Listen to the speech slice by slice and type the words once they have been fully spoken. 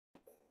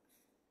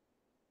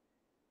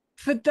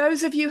For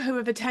those of you who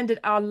have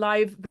attended our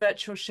live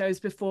virtual shows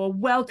before,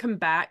 welcome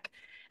back.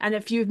 And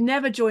if you've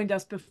never joined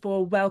us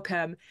before,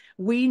 welcome.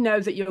 We know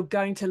that you're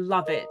going to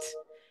love it.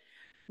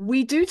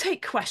 We do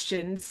take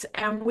questions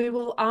and we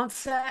will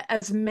answer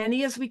as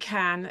many as we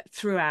can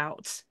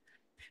throughout.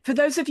 For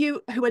those of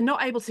you who are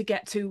not able to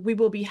get to, we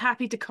will be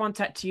happy to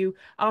contact you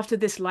after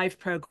this live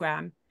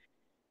program.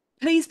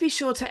 Please be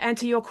sure to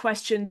enter your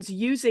questions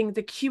using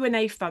the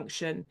Q&A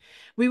function.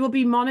 We will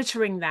be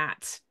monitoring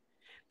that.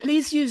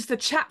 Please use the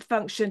chat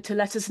function to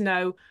let us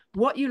know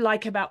what you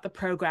like about the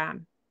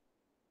program.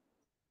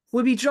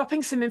 We'll be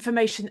dropping some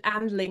information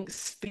and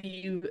links for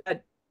you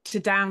to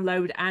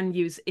download and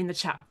use in the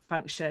chat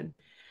function.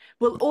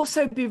 We'll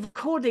also be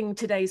recording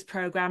today's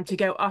program to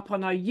go up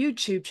on our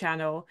YouTube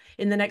channel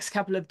in the next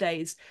couple of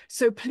days.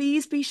 So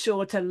please be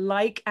sure to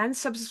like and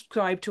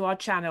subscribe to our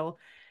channel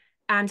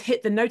and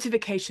hit the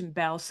notification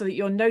bell so that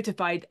you're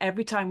notified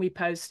every time we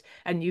post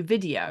a new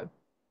video.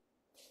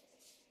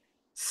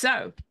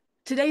 So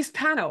today's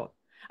panel,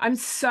 I'm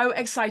so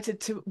excited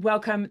to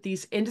welcome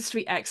these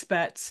industry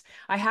experts.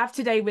 I have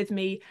today with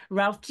me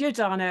Ralph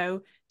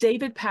Giordano,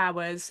 David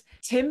Powers,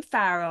 Tim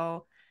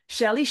Farrell,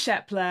 Shelli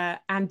Sheppler,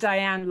 and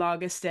Diane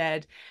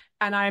Lagerstedt.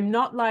 And I'm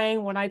not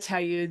lying when I tell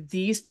you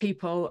these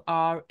people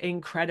are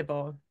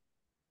incredible.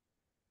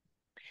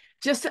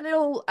 Just a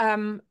little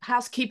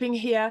housekeeping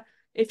here.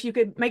 If you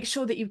could make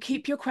sure that you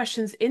keep your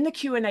questions in the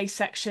Q&A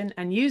section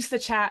and use the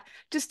chat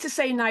just to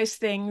say nice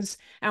things,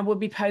 and we'll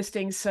be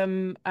posting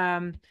some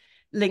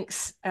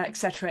links,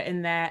 etc.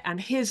 in there.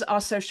 And here's our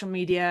social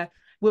media.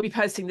 We'll be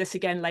posting this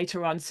again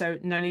later on, so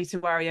no need to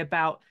worry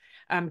about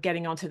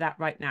getting onto that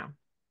right now.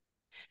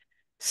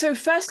 So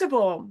first of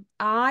all,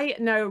 I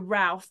know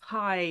Ralph,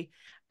 hi.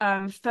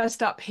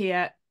 First up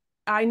here,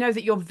 I know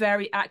that you're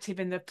very active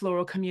in the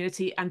floral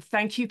community, and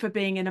thank you for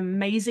being an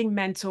amazing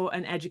mentor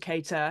and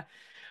educator.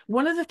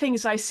 One of the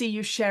things I see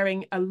you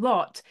sharing a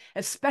lot,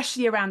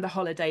 especially around the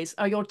holidays,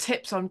 are your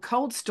tips on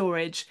cold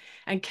storage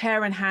and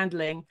care and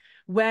handling,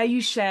 where you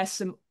share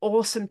some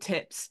awesome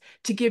tips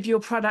to give your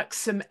products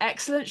some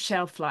excellent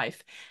shelf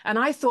life. And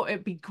I thought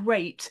it'd be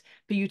great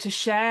for you to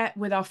share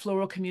with our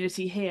floral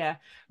community here.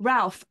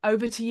 Ralph,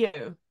 over to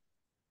you.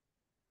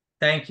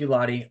 Thank you,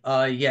 Lottie.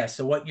 Yeah,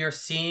 so what you're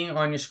seeing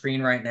on your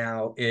screen right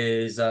now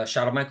is a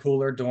shot of my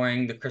cooler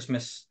during the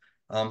Christmas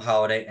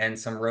holiday and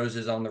some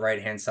roses on the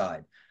right-hand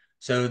side.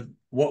 So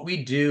what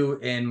we do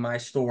in my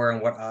store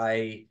and what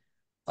I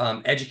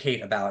educate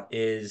about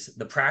is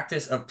the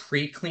practice of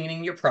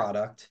pre-cleaning your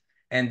product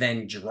and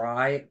then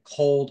dry,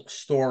 cold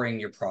storing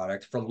your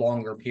product for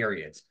longer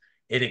periods.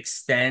 It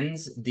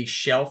extends the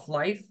shelf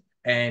life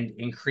and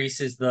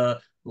increases the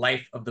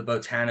life of the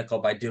botanical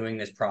by doing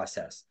this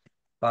process.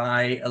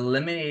 By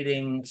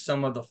eliminating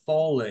some of the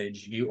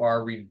foliage, you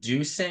are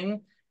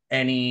reducing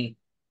any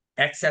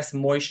excess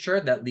moisture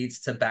that leads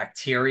to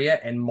bacteria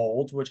and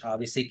mold, which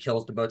obviously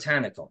kills the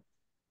botanical.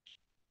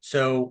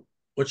 So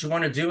what you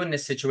want to do in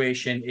this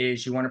situation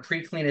is you want to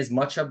pre-clean as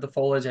much of the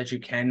foliage as you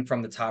can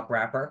from the top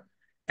wrapper,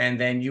 and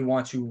then you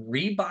want to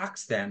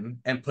rebox them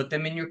and put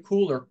them in your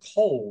cooler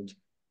cold.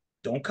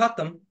 Don't cut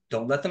them.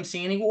 Don't let them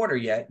see any water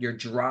yet. You're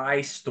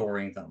dry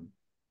storing them.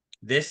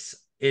 This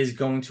is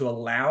going to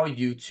allow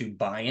you to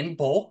buy in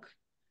bulk,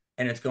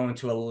 and it's going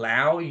to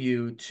allow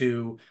you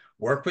to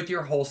work with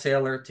your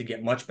wholesaler to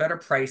get much better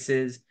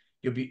prices.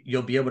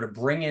 You'll be able to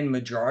bring in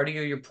majority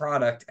of your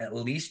product at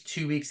least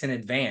 2 weeks in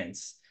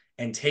advance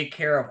and take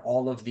care of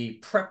all of the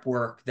prep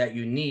work that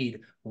you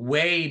need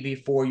way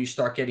before you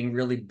start getting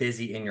really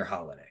busy in your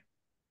holiday.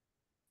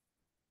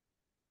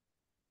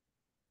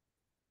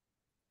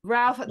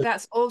 Ralph,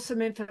 that's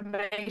awesome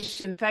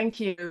information. Thank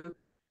you.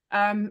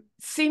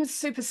 Seems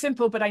super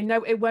simple, but I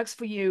know it works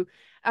for you.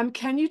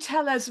 Can you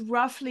tell us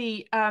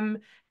roughly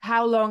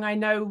how long? I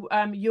know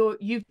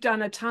you've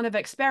done a ton of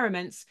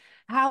experiments.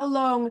 How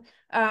long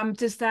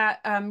does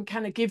that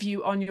kind of give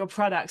you on your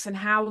products, and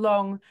how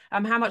long,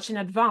 how much in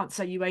advance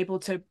are you able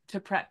to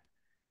prep?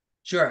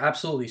 Sure,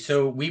 absolutely.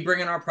 So we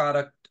bring in our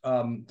product,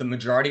 the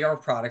majority of our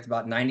product,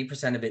 about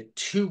 90% of it,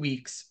 2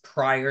 weeks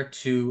prior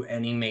to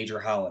any major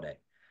holiday.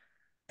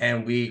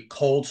 And we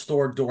cold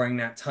store during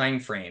that time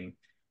frame.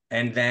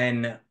 And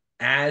then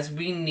as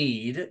we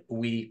need,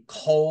 we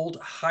cold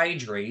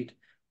hydrate,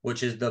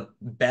 which is the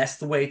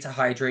best way to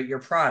hydrate your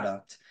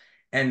product.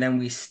 And then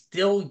we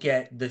still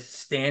get the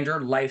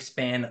standard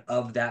lifespan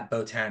of that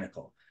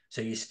botanical.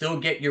 So you still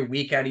get your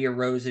week out of your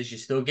roses, you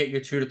still get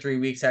your 2 to 3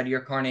 weeks out of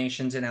your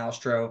carnations and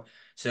astro.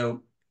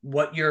 So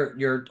what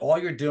all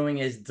you're doing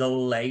is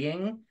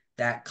delaying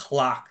that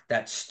clock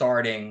that's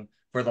starting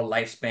for the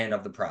lifespan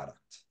of the product.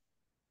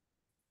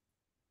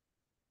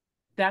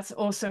 That's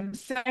awesome.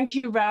 Thank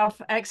you, Ralph.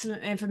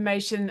 Excellent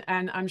information,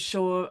 and I'm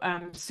sure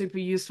super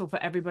useful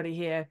for everybody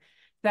here.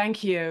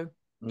 Thank you.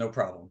 No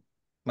problem.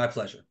 My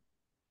pleasure.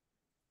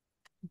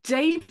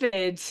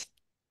 David,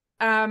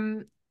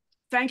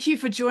 thank you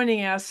for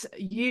joining us.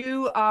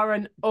 You are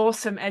an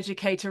awesome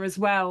educator as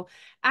well,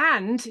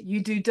 and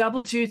you do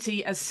double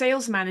duty as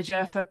sales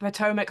manager for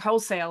Potomac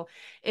Wholesale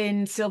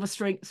in Silver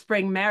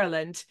Spring,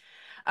 Maryland.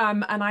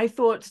 And I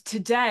thought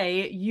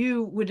today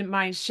you wouldn't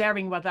mind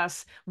sharing with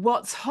us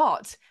what's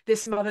hot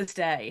this Mother's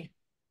Day.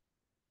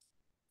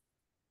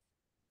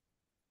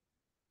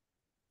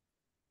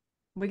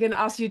 We're going to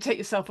ask you to take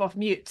yourself off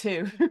mute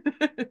too.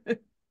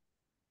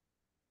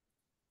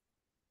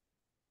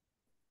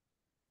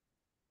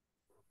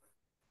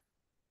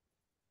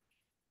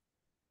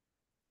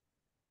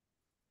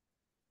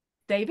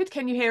 David,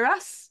 can you hear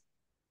us?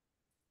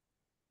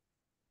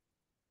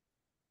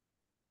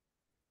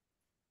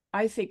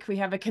 I think we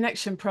have a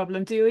connection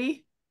problem, do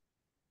we?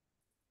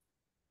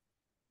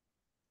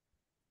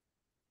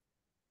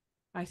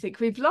 I think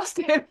we've lost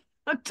him.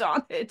 Oh,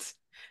 darn it.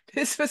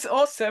 This was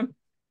awesome.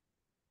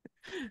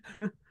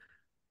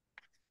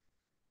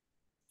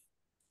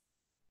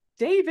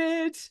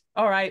 David.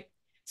 All right.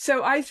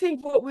 So I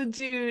think what we'll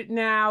do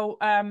now,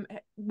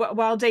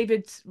 while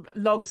David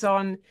logs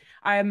on,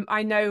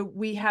 I know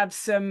we have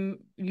some.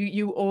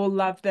 You all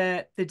love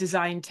the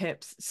design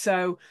tips.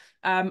 So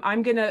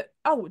I'm gonna.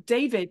 Oh,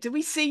 David, do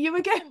we see you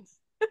again?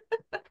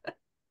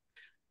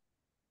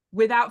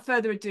 Without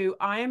further ado,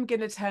 I am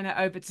going to turn it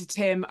over to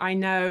Tim. I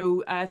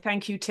know.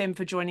 Thank you, Tim,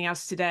 for joining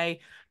us today.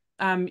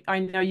 I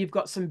know you've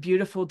got some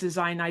beautiful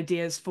design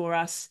ideas for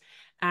us,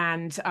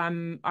 and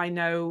I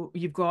know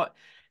you've got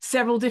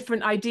several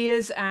different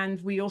ideas, and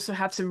we also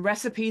have some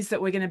recipes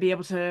that we're going to be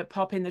able to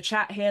pop in the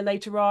chat here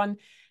later on.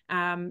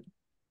 Tim,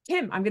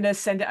 I'm going to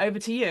send it over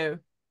to you.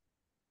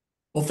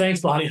 Well,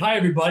 thanks, Lonnie. Hi,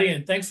 everybody,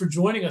 and thanks for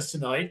joining us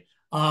tonight.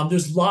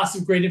 There's lots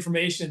of great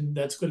information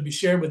that's going to be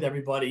shared with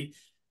everybody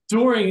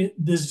during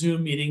this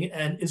Zoom meeting,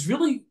 and it's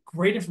really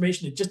great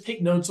information to just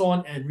take notes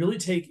on and really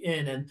take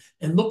in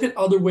and look at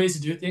other ways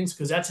to do things,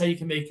 because that's how you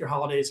can make your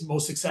holidays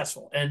most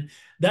successful. And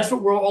that's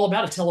what we're all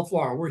about at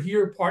Teleflora. We're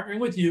here partnering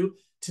with you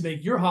to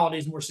make your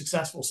holidays more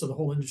successful so the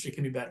whole industry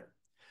can be better.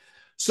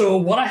 So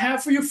what I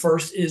have for you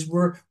first is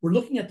we're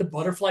looking at the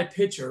butterfly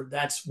pitcher.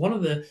 That's one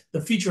of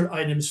the featured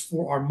items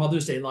for our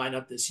Mother's Day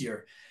lineup this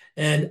year.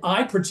 And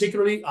I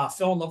particularly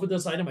fell in love with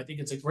this item. I think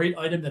it's a great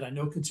item that I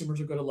know consumers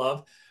are going to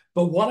love.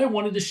 But what I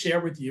wanted to share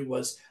with you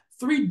was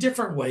 3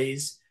 different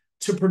ways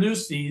to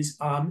produce these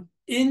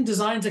in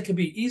designs that can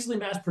be easily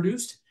mass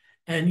produced,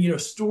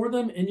 and store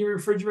them in your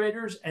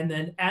refrigerators and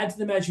then add to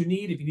them as you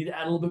need if you need to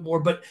add a little bit more.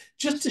 But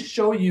just to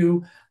show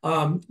you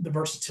the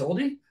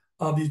versatility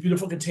of these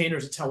beautiful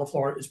containers that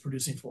Teleflora is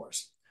producing for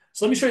us.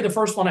 So let me show you the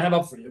first one I have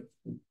up for you.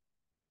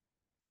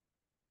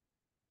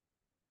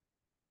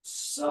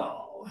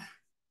 So,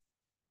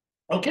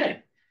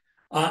 okay.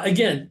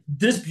 Again,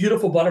 this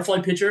beautiful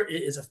butterfly pitcher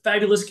is a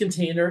fabulous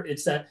container.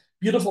 It's that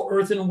beautiful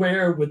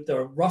earthenware with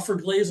the rougher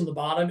glaze on the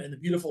bottom and the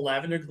beautiful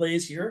lavender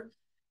glaze here.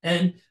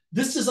 And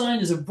this design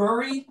is a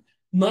very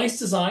nice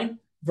design,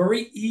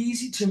 very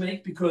easy to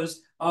make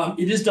because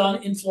it is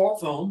done in floral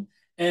foam.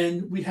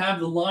 And we have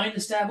the line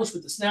established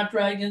with the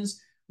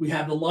snapdragons. We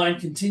have the line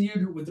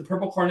continued with the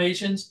purple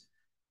carnations.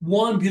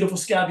 One beautiful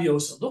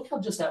scabiosa. Look how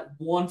just that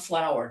one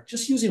flower,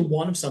 just using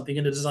one of something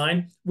in a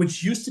design,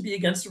 which used to be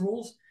against the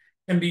rules,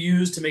 can be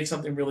used to make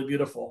something really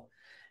beautiful.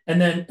 And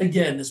then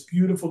again, this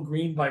beautiful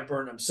green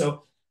viburnum.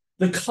 So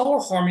the color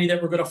harmony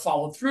that we're going to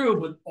follow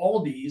through with all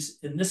of these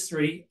in these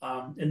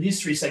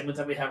 3 segments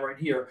that we have right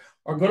here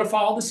are going to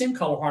follow the same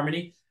color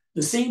harmony,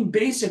 the same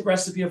basic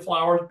recipe of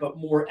flowers, but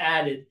more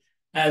added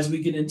as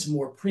we get into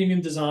more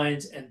premium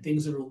designs and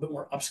things that are a little bit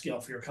more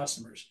upscale for your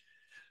customers.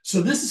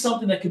 So this is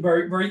something that can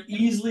very, very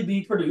easily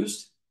be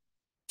produced.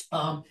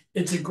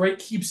 It's a great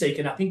keepsake,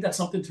 and I think that's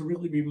something to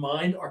really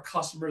remind our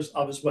customers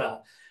of as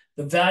well.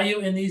 The value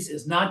in these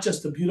is not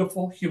just the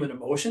beautiful human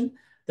emotion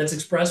that's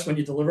expressed when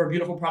you deliver a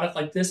beautiful product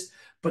like this,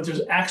 but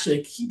there's actually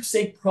a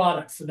keepsake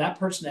product for that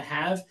person to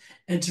have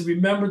and to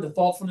remember the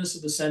thoughtfulness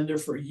of the sender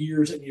for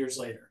years and years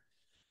later.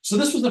 So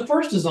this was the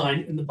first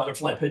design in the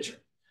butterfly pitcher.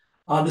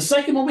 The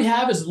second one we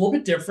have is a little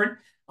bit different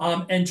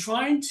and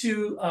trying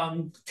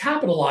to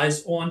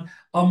capitalize on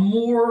a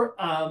more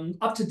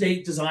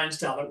up-to-date design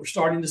style that we're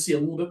starting to see a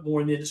little bit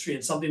more in the industry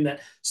and something that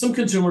some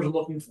consumers are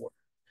looking for.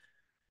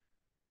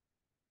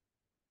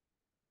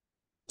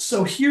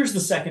 So here's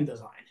the second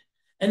design.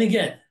 And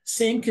again,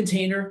 same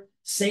container,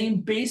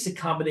 same basic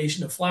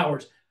combination of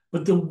flowers,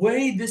 but the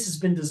way this has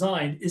been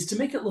designed is to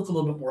make it look a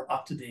little bit more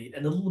up-to-date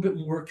and a little bit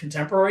more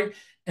contemporary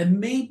and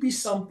maybe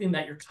something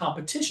that your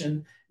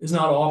competition is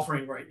not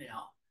offering right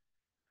now.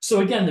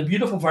 So again, the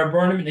beautiful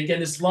viburnum, and again,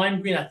 this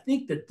lime green, I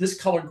think that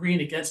this color green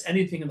against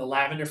anything in the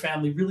lavender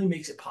family really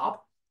makes it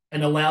pop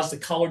and allows the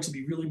color to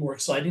be really more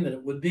exciting than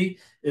it would be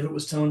if it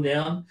was toned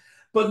down.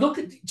 But look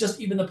at just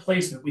even the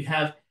placement. We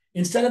have,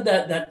 instead of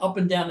that up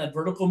and down, that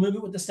vertical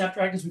movement with the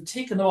snapdragons, we've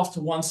taken them off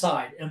to one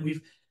side, and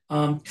we've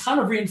kind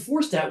of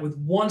reinforced that with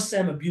one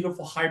stem of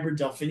beautiful hybrid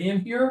delphinium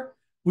here,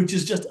 which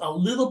is just a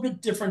little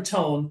bit different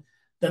tone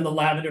than the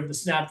lavender of the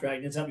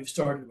snapdragons that we've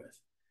started with.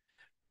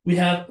 We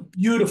have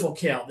beautiful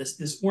kale,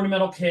 this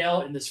ornamental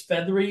kale in this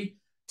feathery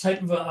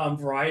type of a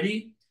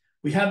variety.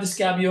 We have the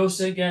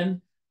scabiosa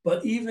again,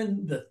 but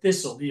even the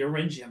thistle, the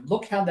eryngium,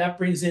 look how that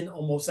brings in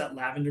almost that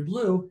lavender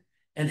blue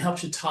and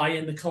helps you tie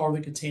in the color of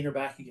the container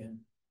back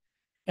again.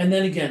 And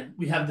then again,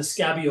 we have the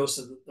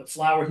scabiosa, the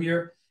flower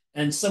here,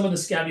 and some of the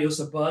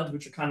scabiosa buds,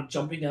 which are kind of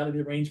jumping out of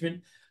the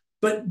arrangement.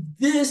 But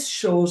this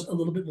shows a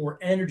little bit more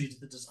energy to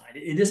the design.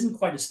 It isn't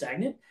quite as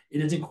stagnant. It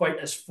isn't quite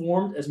as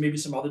formed as maybe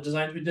some other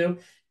designs we do.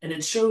 And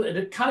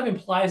it kind of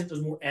implies that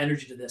there's more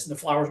energy to this. And the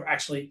flowers are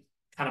actually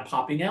kind of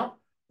popping out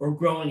or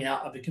growing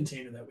out of the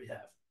container that we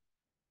have.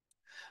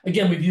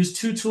 Again, we've used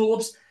 2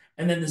 tulips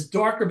and then this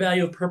darker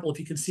value of purple, if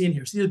you can see in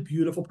here. See the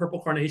beautiful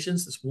purple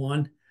carnations? This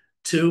 1,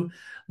 2.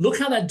 Look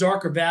how that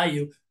darker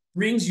value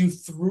brings you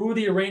through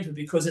the arrangement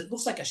because it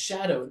looks like a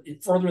shadow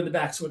further in the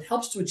back. So it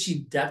helps to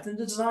achieve depth in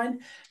the design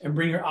and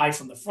bring your eye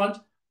from the front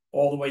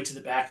all the way to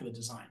the back of the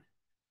design.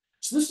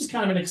 So this is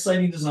kind of an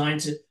exciting design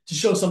to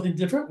show something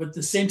different with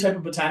the same type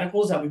of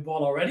botanicals that we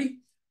bought already,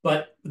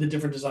 but with a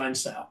different design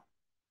style.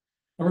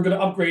 And we're going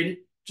to upgrade it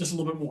just a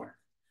little bit more.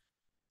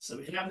 So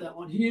we have that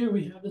one here.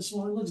 We have this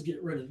one. Let's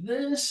get rid of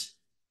this.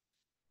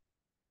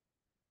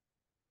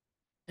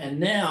 And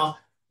now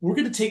we're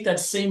going to take that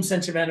same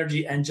sense of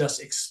energy and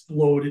just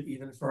explode it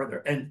even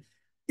further. And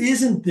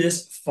isn't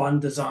this fun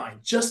design?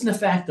 Just in the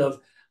fact of,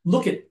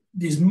 look at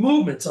these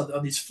movements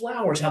of these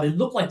flowers, how they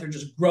look like they're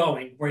just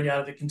growing right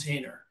out of the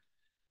container.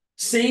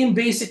 Same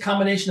basic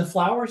combination of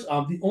flowers.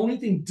 The only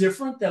thing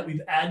different that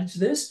we've added to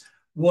this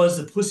was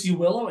the pussy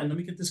willow. And let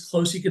me get this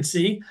close so you can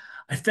see.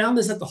 I found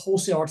this at the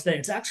wholesaler today.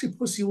 It's actually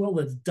pussy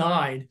willow that's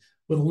dyed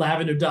with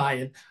lavender dye.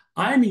 And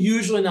I'm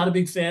usually not a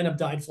big fan of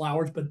dyed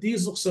flowers, but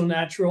these look so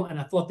natural. And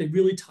I thought they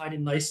really tied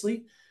in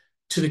nicely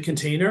to the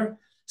container.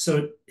 So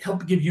it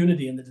helped give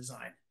unity in the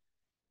design.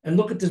 And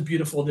look at this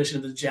beautiful addition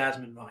of the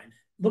jasmine vine.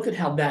 Look at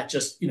how that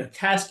just,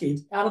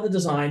 cascades out of the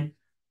design,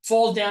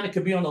 falls down. It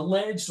could be on a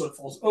ledge, so it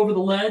falls over the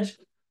ledge,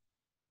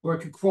 or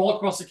it could crawl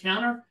across the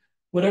counter,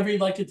 whatever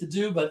you'd like it to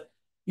do. But,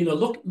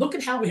 look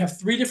at how we have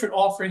 3 different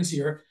offerings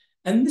here.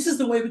 And this is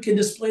the way we can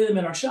display them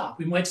in our shop.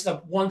 We might set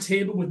up one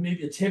table with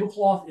maybe a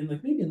tablecloth in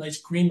maybe a nice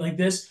green like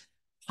this,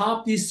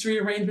 pop these 3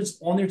 arrangements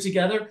on there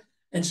together,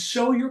 and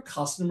show your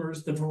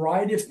customers the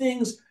variety of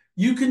things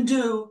you can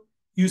do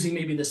using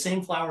maybe the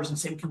same flowers and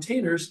same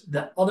containers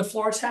that other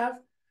florists have,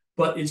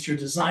 but it's your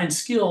design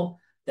skill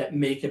that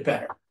make it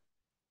better.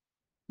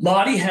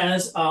 Lottie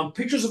has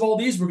pictures of all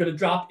these. We're going to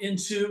drop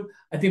into,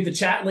 I think, the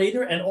chat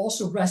later, and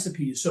also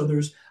recipes. So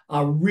there's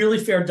really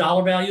fair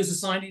dollar values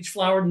assigned to each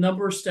flower,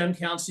 number, stem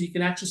count, so you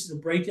can actually see the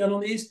breakdown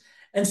on these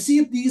and see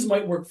if these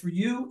might work for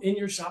you in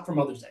your shop for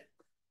Mother's Day.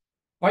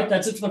 All right,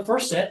 that's it for the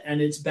first set, and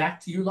it's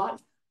back to you,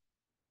 Lottie.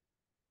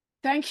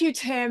 Thank you,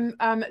 Tim.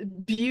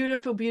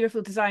 Beautiful,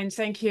 beautiful designs.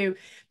 Thank you.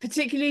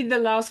 Particularly the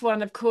last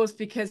one, of course,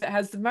 because it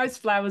has the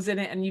most flowers in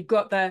it, and you've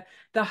got the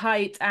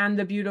height and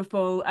the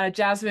beautiful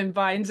jasmine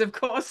vines, of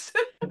course.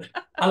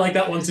 I like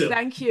that one too.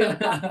 Thank you.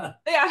 Yeah,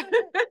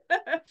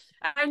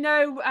 I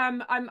know.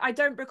 I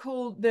don't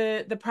recall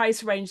the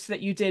price range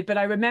that you did, but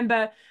I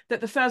remember that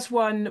the first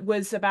one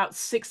was about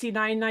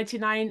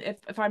 $69.99,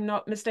 if I'm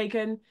not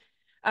mistaken.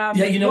 Yeah,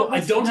 I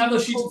don't have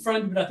those sheets in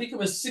front of me, but I think it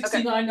was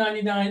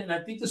 $69.99, and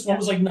I think this one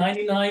was like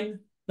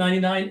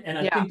 $99.99, and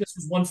I think this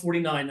was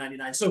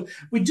 $149.99. So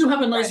we do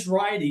have a nice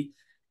variety.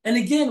 And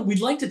again,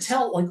 we'd like to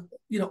tell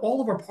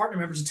all of our partner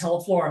members at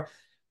Teleflora,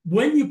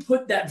 when you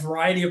put that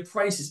variety of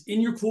prices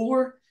in your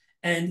cooler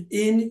and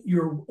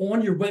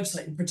on your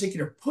website in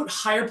particular, put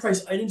higher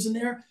price items in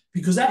there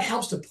because that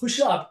helps to push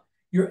up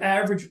your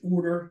average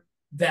order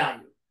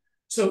value.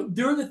 So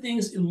there are the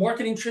things in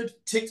marketing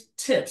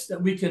tips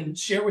that we can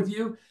share with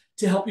you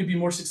to help you be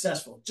more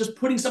successful. Just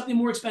putting something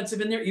more expensive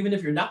in there, even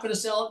if you're not going to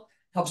sell it,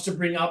 helps to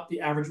bring up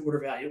the average order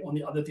value on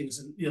the other things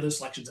and the other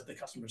selections that the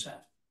customers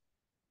have.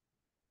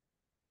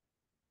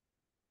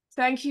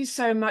 Thank you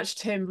so much,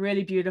 Tim.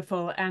 Really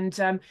beautiful.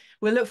 And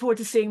we'll look forward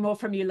to seeing more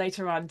from you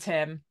later on,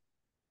 Tim.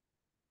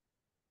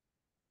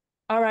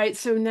 All right,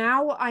 so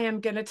now I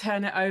am going to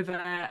turn it over.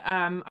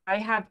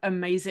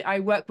 I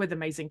work with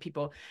amazing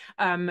people.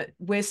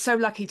 We're so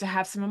lucky to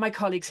have some of my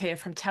colleagues here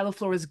from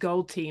Teleflora's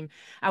Gold team,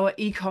 our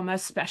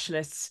e-commerce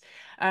specialists.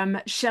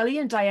 Shelli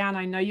and Diane,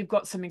 I know you've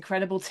got some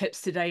incredible tips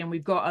today, and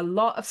we've got a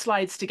lot of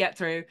slides to get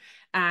through,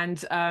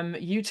 and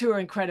you two are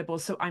incredible.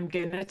 So I'm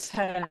going to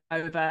turn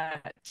over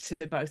to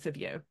both of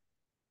you.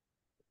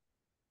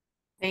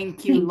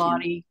 Thank you,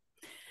 Lottie.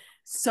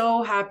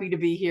 So happy to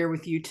be here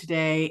with you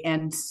today,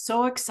 and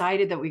so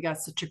excited that we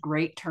got such a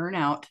great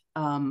turnout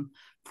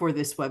for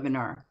this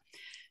webinar.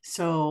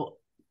 So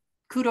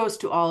kudos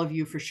to all of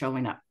you for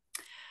showing up.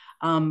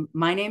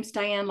 My name's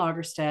Diane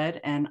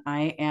Lagerstedt, and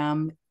I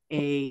am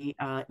a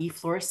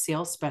eFlorist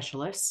sales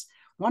specialist.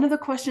 One of the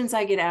questions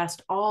I get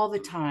asked all the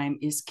time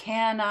is,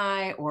 can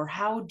I or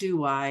how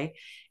do I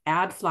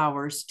add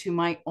flowers to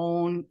my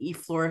own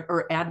eFlorist,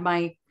 or add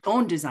my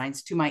own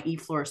designs to my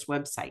eFlorist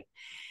website?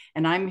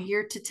 And I'm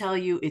here to tell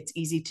you it's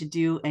easy to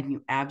do, and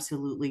you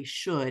absolutely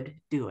should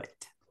do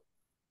it.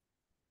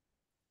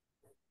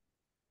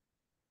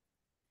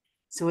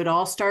 So it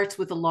all starts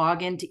with a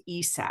login to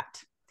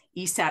eSat.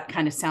 eSat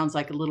kind of sounds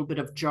like a little bit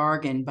of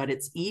jargon, but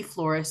it's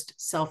eFlorist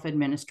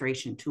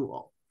self-administration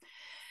tool.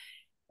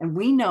 And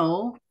we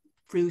know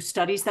through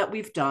studies that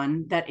we've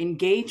done that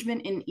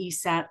engagement in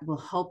ESAT will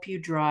help you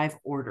drive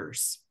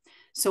orders.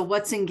 So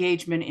what's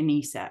engagement in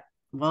ESAT?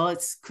 Well,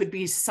 it could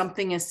be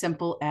something as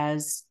simple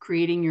as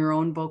creating your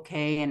own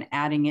bouquet and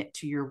adding it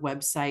to your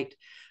website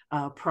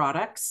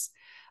products,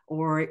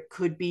 or it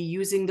could be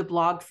using the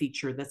blog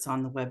feature that's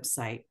on the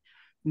website.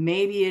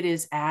 Maybe it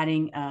is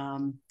adding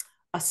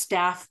a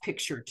staff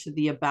picture to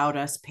the About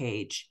Us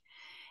page,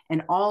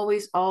 and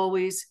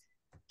always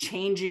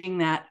changing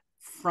that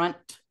front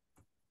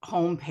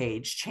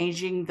homepage,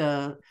 changing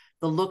the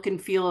look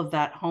and feel of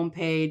that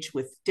homepage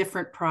with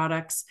different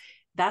products.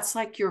 That's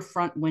like your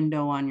front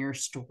window on your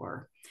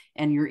store,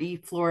 and your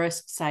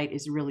eFlorist site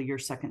is really your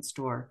second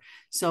store.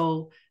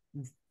 So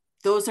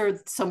those are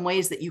some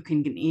ways that you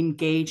can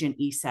engage in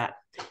ESAT.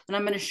 And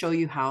I'm going to show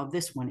you how.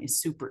 This one is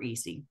super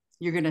easy.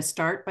 You're going to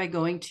start by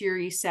going to your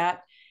ESAT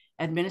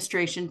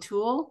administration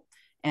tool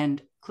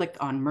and click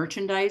on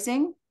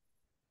merchandising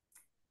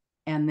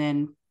and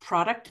then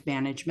product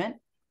management.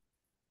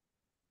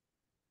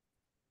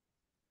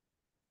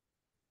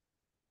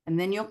 And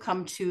then you'll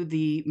come to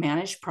the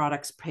managed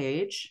products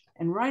page,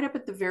 and right up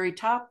at the very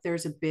top,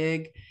 there's a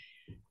big,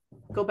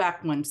 go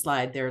back one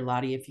slide there,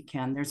 Lottie, if you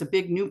can. There's a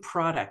big new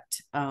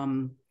product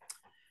button,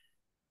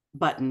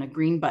 a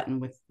green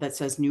button that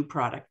says new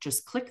product.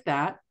 Just click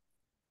that.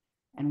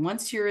 And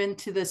once you're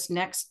into this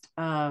next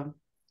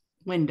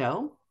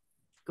window,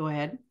 go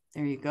ahead.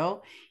 There you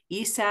go.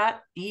 ESAT,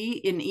 E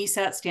in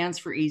ESAT stands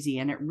for easy,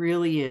 and it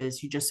really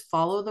is. You just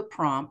follow the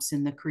prompts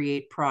in the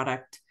create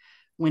product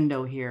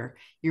window here.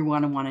 You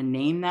want to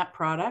name that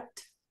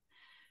product.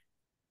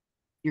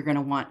 You're going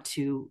to want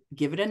to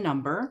give it a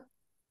number.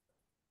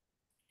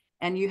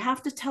 And you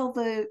have to tell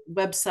the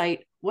website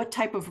what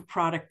type of a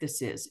product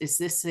this is. Is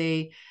this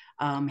a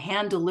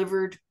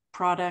hand-delivered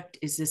product?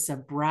 Is this a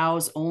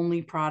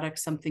browse-only product,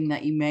 something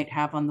that you might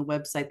have on the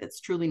website that's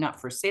truly not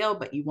for sale,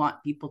 but you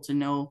want people to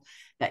know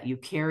that you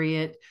carry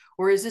it?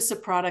 Or is this a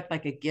product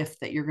like a gift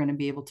that you're going to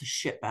be able to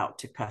ship out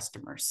to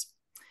customers?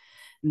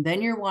 And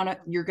then you're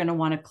going to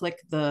want to click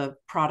the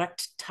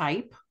product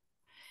type.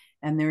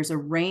 And there's a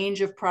range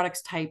of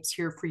products types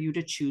here for you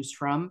to choose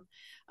from.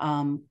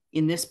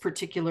 In this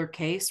particular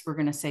case, we're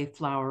going to say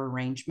flower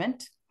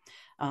arrangement,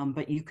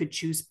 but you could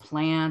choose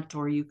plant,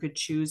 or you could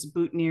choose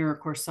boutonniere or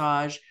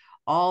corsage.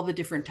 All the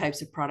different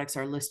types of products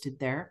are listed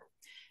there.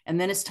 And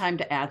then it's time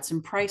to add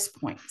some price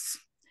points.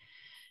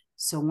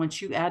 So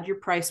once you add your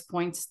price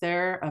points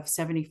there of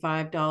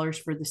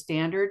 $75 for the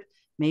standard,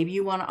 maybe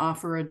you want to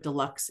offer a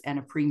deluxe and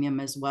a premium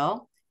as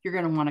well. You're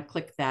going to want to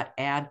click that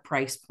add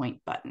price point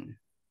button.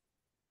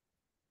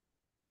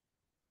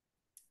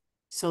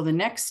 So the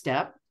next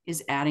step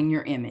is adding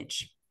your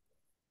image.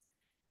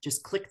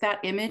 Just click that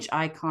image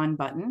icon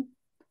button.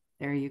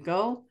 There you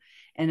go.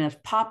 And a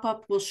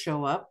pop-up will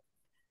show up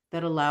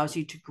that allows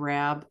you to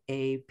grab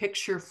a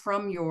picture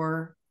from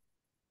your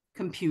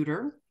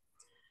computer.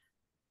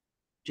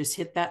 Just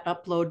hit that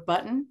upload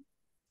button,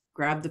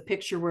 grab the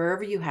picture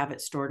wherever you have it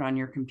stored on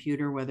your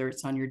computer, whether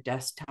it's on your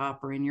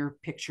desktop or in your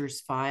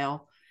pictures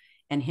file,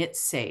 and hit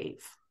save.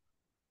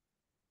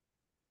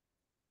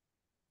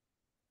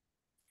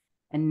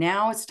 And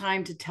now it's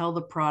time to tell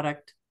the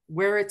product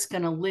where it's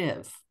going to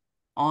live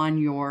on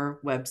your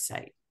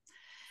website.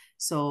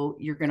 So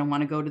you're going to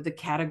want to go to the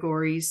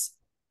categories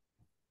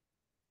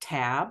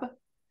tab.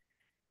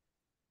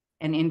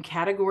 And in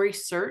category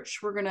search,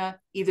 we're going to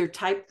either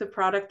type the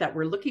product that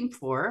we're looking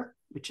for,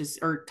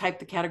 or type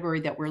the category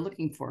that we're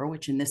looking for,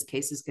 which in this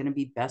case is going to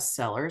be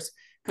bestsellers,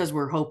 because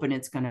we're hoping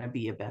it's going to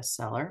be a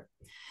bestseller.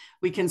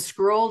 We can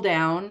scroll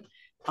down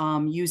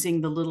using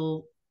the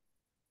little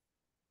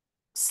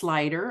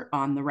slider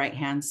on the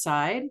right-hand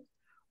side,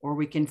 or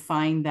we can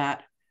find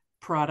that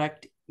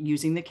product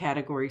using the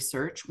category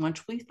search.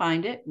 Once we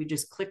find it, we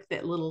just click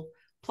that little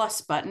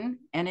plus button,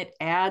 and it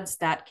adds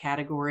that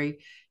category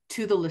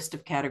to the list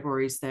of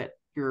categories that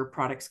your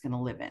product's going to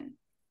live in.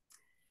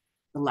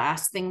 The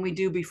last thing we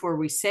do before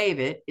we save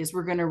it is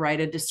we're going to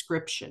write a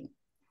description.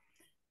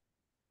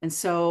 And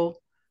so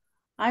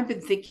I've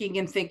been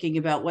thinking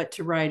about what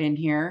to write in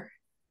here.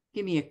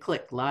 Give me a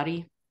click,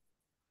 Lottie.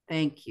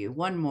 Thank you.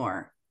 One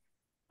more.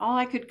 All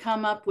I could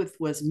come up with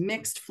was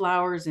mixed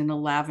flowers in a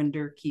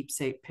lavender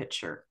keepsake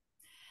pitcher.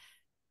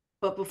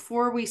 But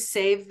before we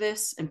save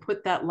this and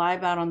put that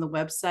live out on the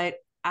website,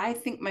 I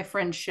think my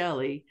friend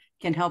Shelli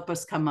can help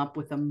us come up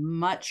with a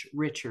much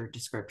richer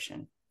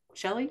description.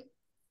 Shelli?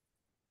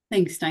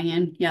 Thanks,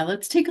 Diane. Yeah,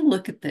 let's take a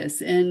look at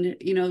this. And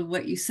you know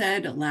what you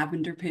said, a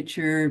lavender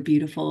pitcher,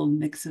 beautiful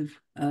mix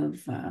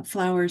of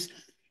flowers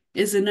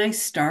is a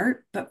nice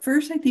start. But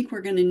first, I think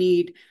we're going to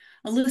need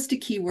a list of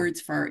keywords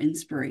for our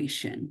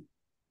inspiration.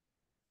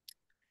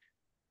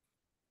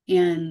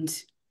 And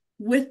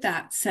with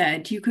that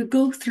said, you could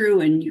go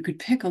through and you could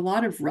pick a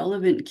lot of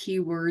relevant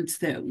keywords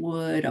that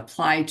would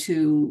apply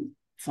to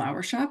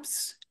flower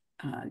shops,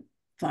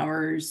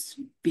 flowers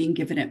being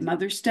given at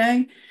Mother's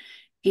Day.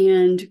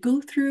 and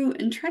go through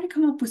and try to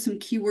come up with some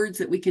keywords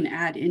that we can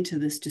add into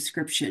this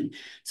description.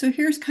 So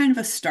here's kind of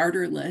a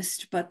starter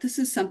list, but this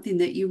is something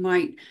that you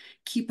might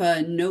keep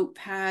a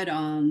notepad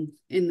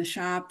in the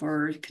shop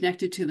or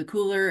connected to the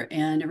cooler,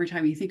 and every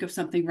time you think of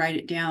something, write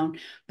it down.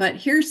 But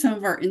here's some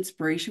of our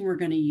inspiration we're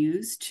going to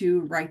use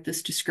to write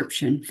this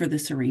description for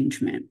this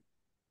arrangement.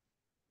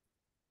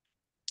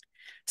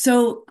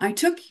 So I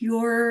took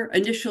your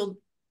initial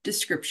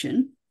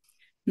description,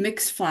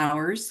 mixed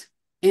flowers,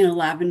 in a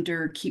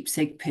lavender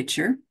keepsake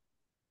pitcher.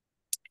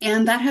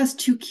 And that has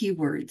 2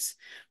 keywords,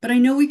 but I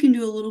know we can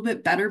do a little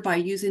bit better by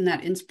using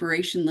that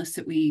inspiration list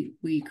that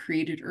we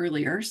created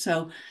earlier.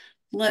 So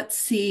let's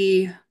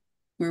see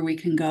where we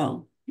can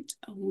go.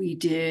 We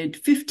did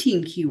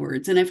 15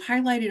 keywords, and I've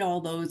highlighted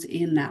all those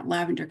in that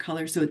lavender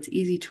color so it's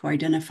easy to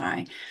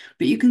identify.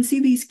 But you can see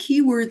these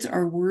keywords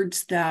are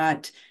words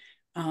that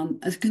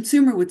a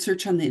consumer would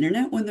search on the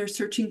internet when they're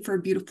searching for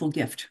a beautiful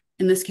gift,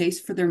 in this case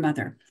for their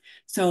mother.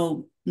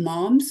 So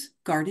mom's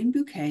garden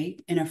bouquet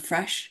in a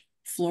fresh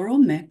floral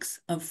mix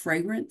of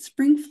fragrant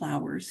spring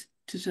flowers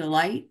to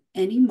delight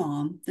any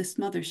mom this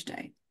Mother's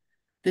Day.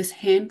 This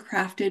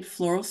handcrafted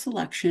floral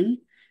selection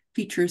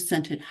features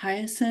scented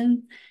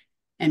hyacinth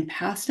and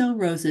pastel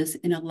roses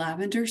in a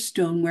lavender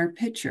stoneware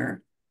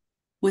pitcher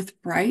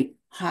with bright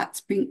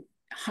hot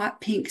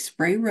pink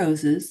spray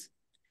roses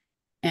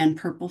and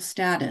purple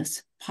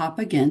status pop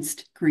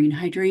against green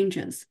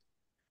hydrangeas.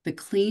 The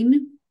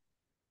clean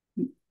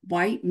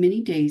white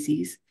mini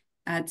daisies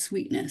add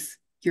sweetness.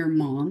 Your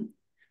mom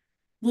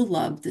will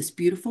love this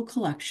beautiful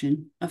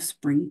collection of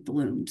spring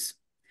blooms.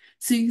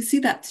 So you can see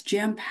that's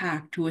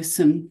jam-packed with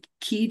some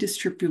key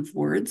descriptive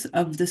words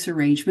of this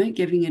arrangement,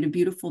 giving it a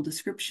beautiful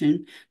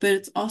description, but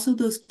it's also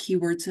those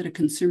keywords that a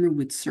consumer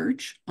would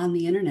search on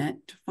the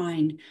internet to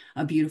find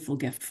a beautiful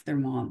gift for their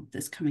mom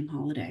this coming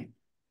holiday.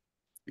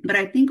 But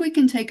I think we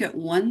can take it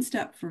one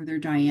step further,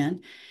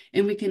 Diane,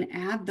 and we can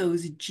add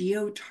those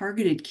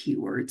geo-targeted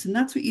keywords. And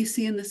that's what you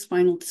see in this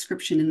final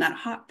description. In that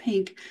hot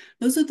pink,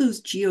 those are those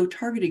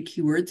geo-targeted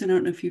keywords. I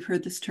don't know if you've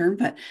heard this term,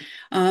 but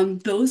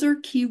those are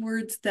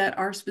keywords that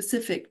are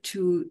specific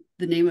to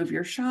the name of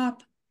your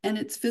shop and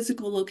its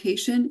physical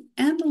location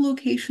and the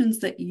locations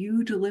that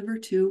you deliver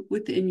to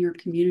within your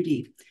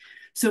community.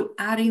 So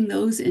adding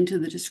those into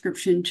the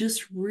description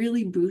just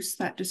really boosts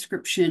that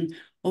description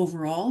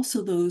overall.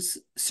 So those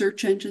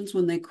search engines,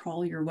 when they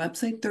crawl your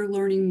website, they're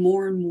learning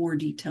more and more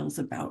details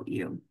about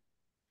you.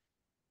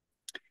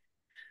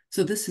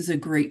 So this is a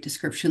great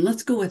description.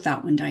 Let's go with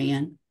that one,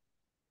 Diane.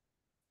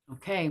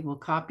 Okay, we'll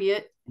copy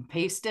it and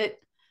paste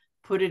it,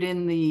 put it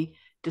in the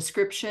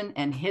description,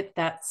 and hit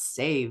that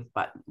save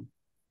button.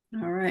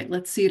 All right,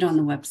 let's see it on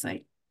the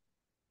website.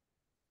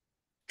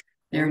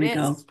 There we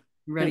go.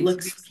 Ready to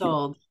be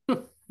sold.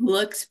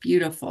 Looks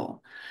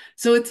beautiful.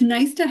 So it's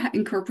nice to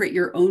incorporate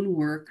your own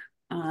work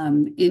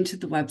into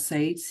the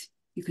website.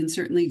 You can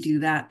certainly do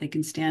that. They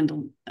can stand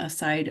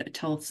aside a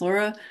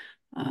Teleflora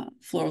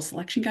floral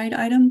selection guide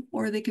item,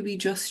 or they could be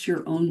just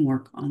your own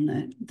work on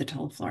the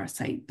Teleflora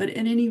site. But at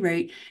any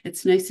rate,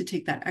 it's nice to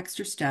take that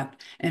extra step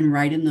and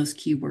write in those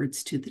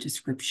keywords to the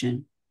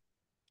description.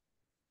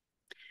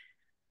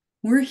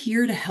 We're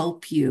here to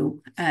help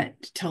you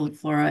at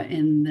Teleflora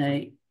in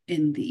the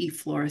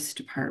eFlorist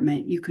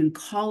department. You can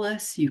call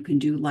us, you can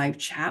do live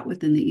chat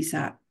within the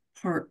ESAP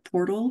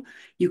portal,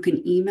 you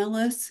can email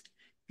us,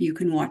 you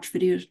can watch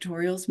video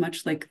tutorials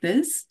much like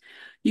this.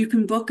 You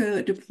can book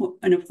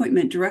an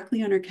appointment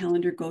directly on our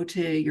calendar, go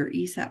to your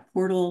ESAP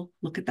portal,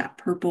 look at that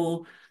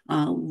purple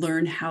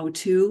learn how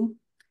to,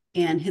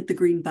 and hit the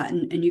green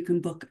button, and you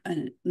can book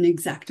an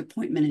exact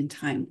appointment in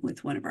time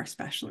with one of our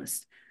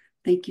specialists.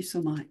 Thank you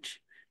so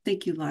much.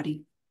 Thank you,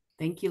 Lottie.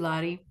 Thank you,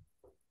 Lottie.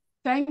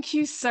 Thank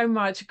you so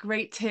much.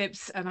 Great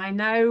tips. And I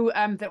know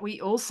that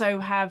we also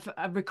have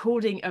a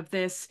recording of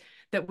this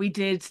that we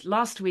did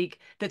last week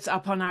that's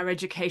up on our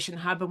Education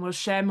Hub, and we'll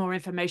share more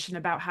information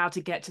about how to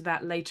get to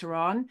that later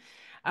on.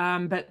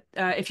 But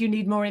if you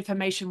need more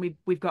information,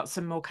 we've got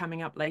some more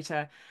coming up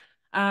later.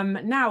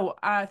 Now,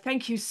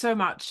 thank you so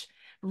much.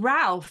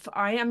 Ralph,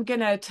 I am going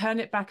to turn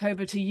it back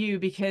over to you,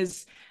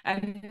 because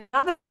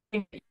another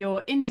thing that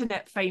you're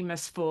internet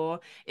famous for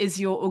is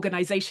your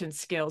organization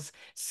skills.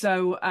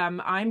 So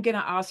I'm going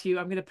to ask you,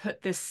 I'm going to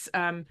put this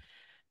up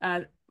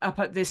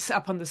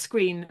on the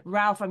screen.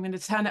 Ralph, I'm going to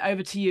turn it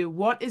over to you.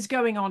 What is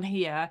going on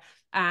here,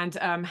 and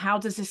how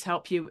does this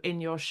help you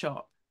in your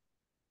shop?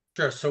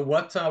 Sure. So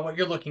what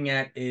you're looking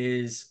at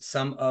is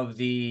some of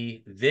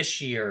this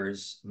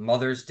year's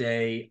Mother's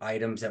Day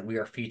items that we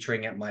are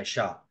featuring at my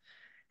shop.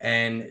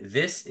 And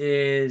this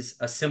is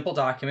a simple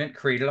document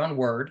created on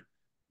Word.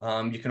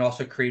 You can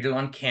also create it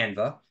on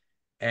Canva.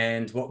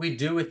 And what we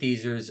do with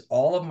these is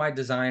all of my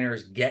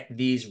designers get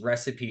these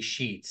recipe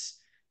sheets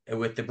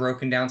with the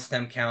broken down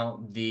stem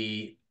count,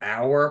 the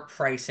hour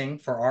pricing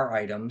for our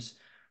items,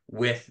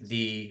 with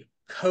the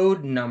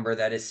code number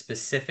that is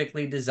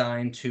specifically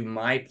designed to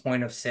my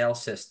point of sale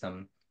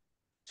system.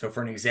 So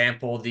for an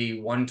example, the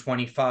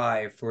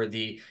 125 for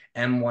the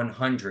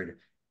M100.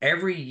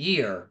 Every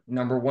year,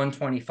 number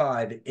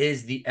 125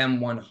 is the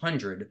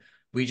M100,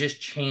 We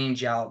just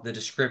change out the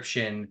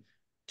description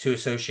to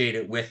associate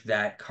it with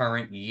that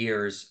current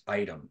year's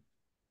item.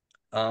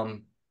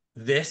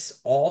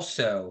 This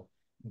also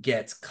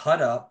gets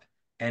cut up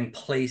and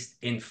placed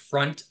in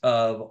front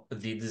of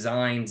the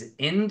designs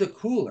in the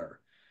cooler.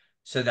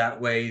 So that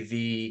way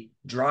the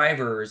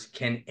drivers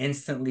can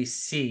instantly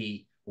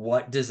see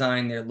what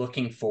design they're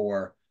looking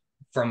for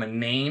from a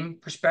name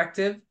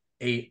perspective,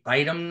 a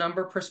item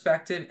number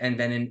perspective, and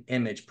then an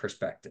image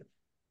perspective.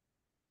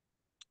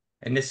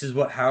 And this is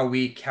how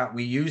we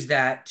use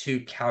that to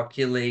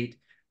calculate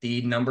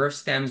the number of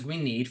stems we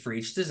need for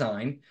each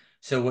design.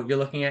 So what you're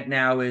looking at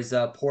now is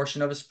a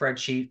portion of a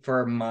spreadsheet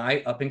for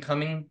my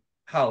up-and-coming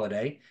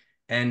holiday.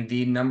 And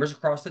the numbers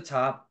across the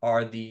top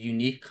are the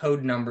unique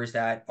code numbers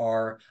that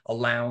are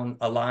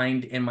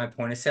aligned in my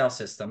point of sale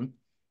system.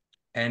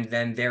 And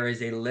then there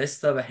is a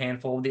list of a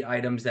handful of the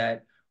items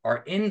that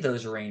are in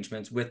those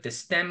arrangements with the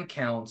stem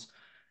counts.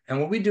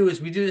 And what we do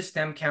is we do the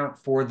stem count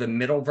for the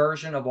middle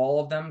version of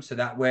all of them. So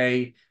that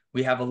way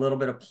we have a little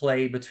bit of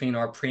play between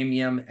our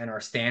premium and our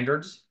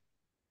standards.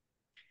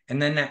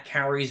 And then that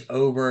carries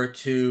over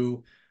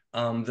to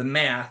the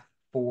math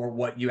for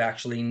what you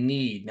actually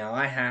need. Now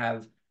I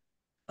have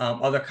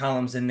other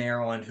columns in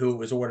there on who it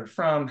was ordered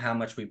from, how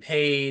much we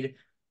paid,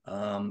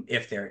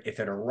 if it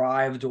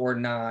arrived or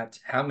not,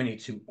 how many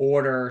to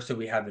order, so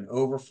we have an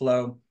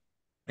overflow.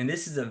 And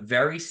this is a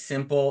very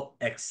simple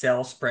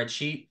Excel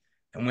spreadsheet.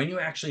 And when you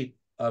actually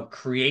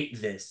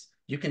create this,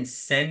 you can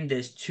send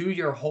this to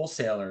your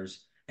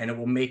wholesalers and it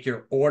will make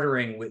your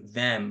ordering with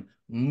them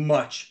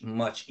much,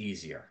 much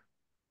easier.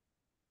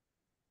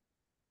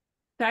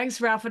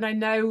 Thanks, Ralph. And I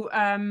know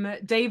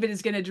David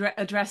is going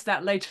to address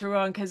that later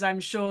on, because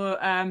I'm sure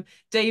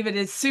David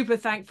is super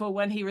thankful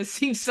when he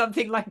receives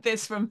something like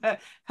this from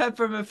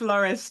a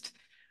florist.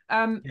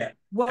 Yeah,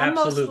 one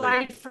more absolutely.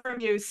 slide from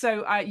you.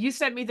 So you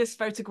sent me this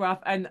photograph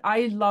and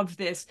I love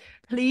this.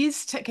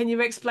 Please, can you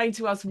explain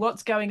to us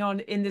what's going on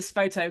in this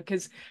photo?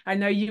 Because I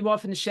know you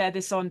often share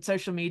this on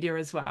social media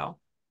as well.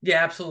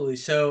 Yeah, absolutely.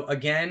 So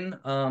again,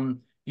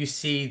 you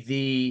see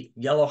the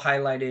yellow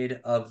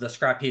highlighted of the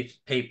scrap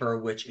paper,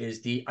 which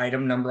is the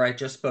item number I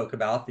just spoke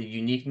about, the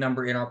unique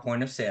number in our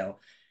point of sale.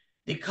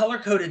 The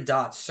color-coded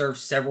dots serve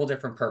several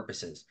different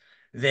purposes.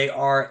 They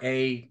are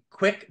a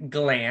quick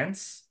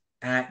glance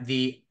at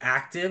the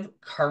active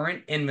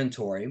current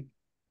inventory.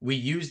 We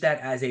use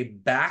that as a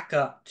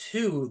backup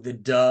to the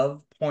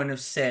Dove point of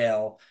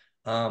sale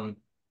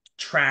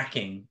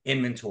tracking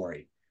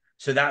inventory.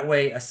 So that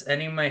way,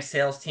 any of my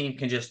sales team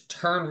can just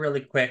turn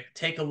really quick,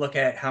 take a look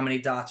at how many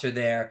dots are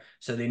there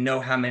so they know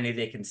how many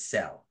they can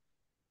sell.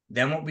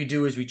 Then what we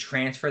do is we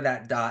transfer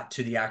that dot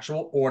to the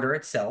actual order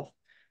itself.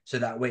 So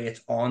that way it's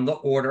on the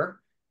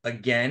order.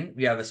 Again,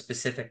 we have a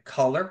specific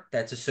color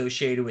that's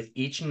associated with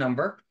each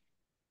number.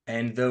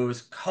 And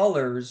those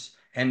colors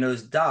and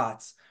those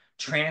dots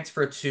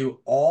transfer to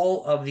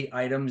all of the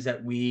items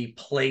that we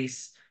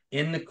place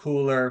in the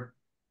cooler.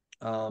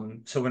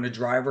 So when a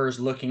driver is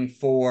looking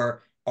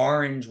for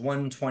orange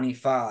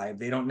 125,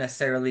 they don't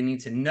necessarily need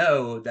to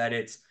know that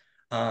it's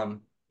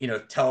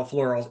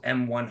Teleflora's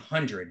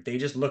M100. They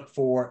just look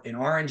for an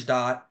orange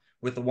dot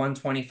with the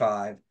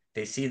 125.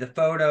 They see the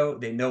photo,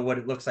 they know what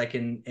it looks like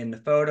in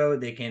the photo,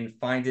 they can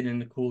find it in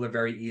the cooler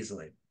very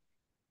easily.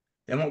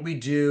 Then what we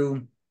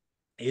do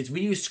is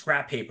we use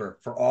scrap paper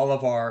for all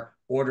of our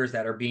orders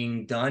that are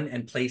being done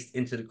and placed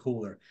into the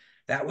cooler.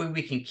 That way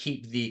we can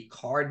keep the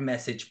card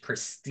message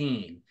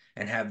pristine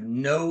and have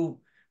no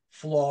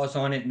flaws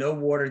on it, no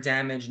water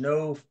damage,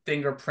 no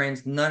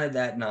fingerprints, none of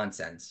that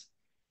nonsense.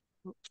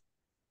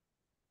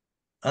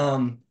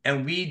 And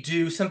we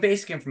do some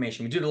basic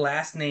information. We do the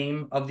last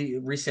name of the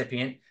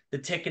recipient, the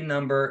ticket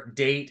number,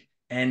 date,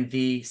 and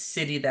the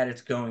city that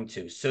it's going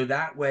to. So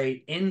that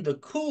way in the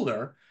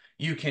cooler,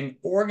 you can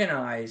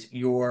organize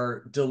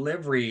your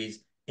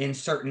deliveries in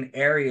certain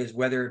areas,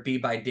 whether it be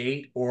by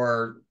date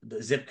or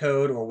the zip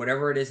code or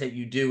whatever it is that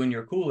you do in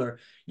your cooler.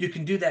 You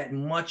can do that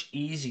much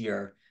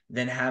easier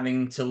than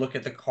having to look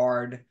at the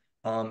card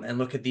and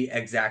look at the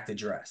exact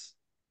address.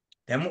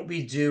 Then what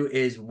we do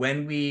is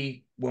when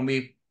we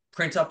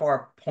print up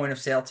our point of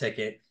sale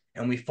ticket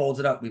and we fold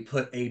it up, we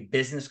put a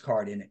business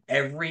card in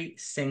every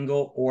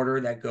single order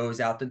that goes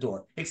out the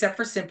door, except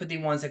for sympathy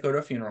ones that go to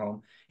a funeral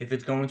home. If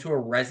it's going to a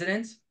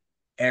residence,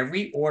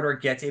 every order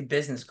gets a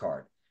business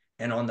card.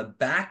 And on the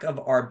back of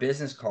our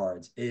business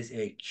cards is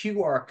a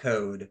QR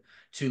code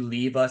to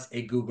leave us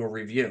a Google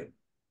review.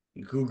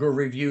 Google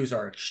reviews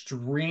are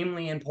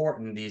extremely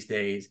important these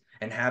days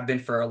and have been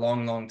for a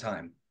long, long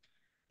time.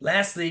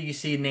 Lastly, you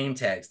see name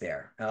tags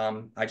there.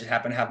 I just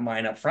happen to have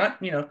mine up front,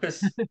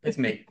 because it's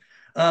me.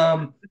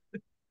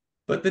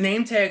 But the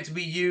name tags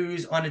we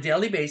use on a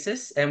daily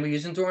basis, and we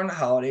use them during the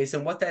holidays.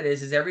 And what that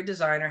is every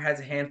designer has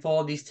a handful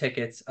of these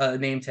tickets,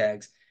 name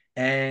tags.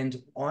 And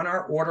on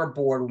our order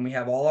board, when we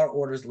have all our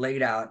orders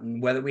laid out,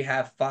 and whether we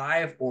have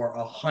 5 or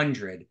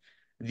 100,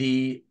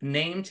 the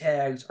name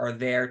tags are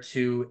there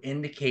to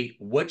indicate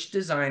which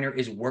designer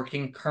is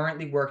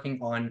currently working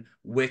on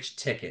which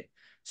ticket.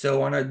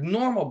 So on a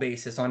normal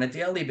basis, on a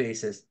daily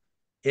basis,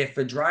 if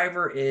a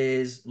driver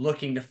is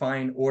looking to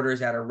find orders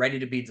that are ready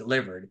to be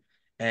delivered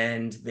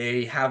and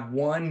they have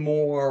one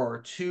more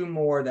or two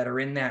more that are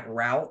in that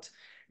route,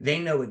 they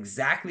know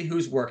exactly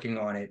who's working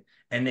on it,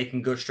 and they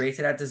can go straight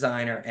to that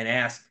designer and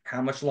ask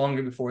how much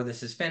longer before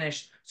this is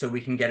finished so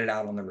we can get it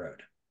out on the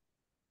road.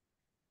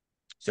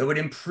 So it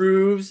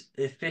improves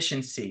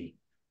efficiency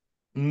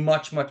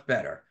much, much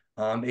better.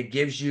 It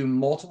gives you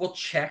multiple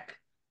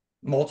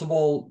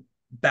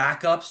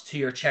backups to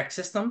your check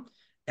system,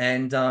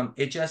 and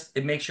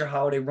it makes your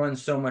holiday run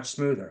so much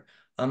smoother.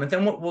 And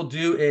then what we'll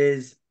do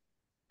is,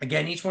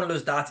 again, each one of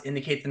those dots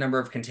indicate the number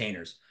of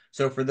containers.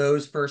 So for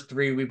those first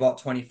 3, we bought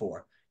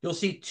 24. You'll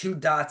see 2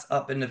 dots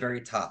up in the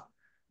very top.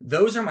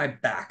 Those are my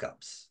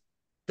backups.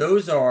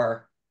 Those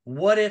are,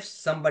 what if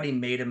somebody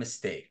made a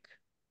mistake?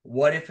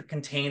 What if a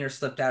container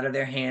slipped out of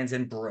their hands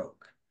and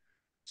broke?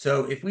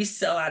 So if we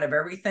sell out of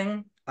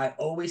everything, I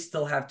always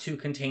still have 2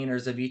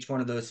 containers of each one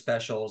of those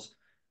specials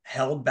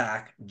held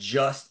back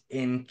just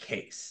in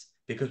case,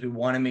 because we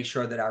want to make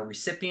sure that our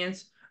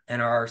recipients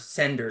and our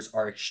senders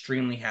are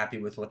extremely happy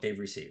with what they've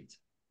received.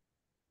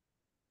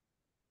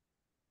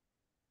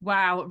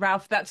 Wow,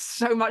 Ralph, that's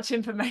so much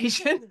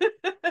information.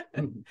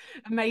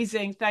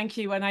 Amazing. Thank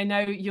you. And I know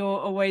you're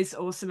always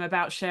awesome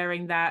about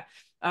sharing that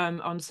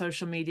on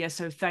social media.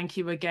 So thank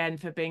you again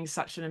for being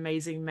such an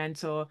amazing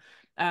mentor.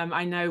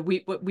 I know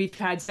we've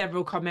had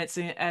several comments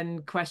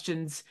and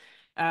questions,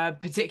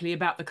 particularly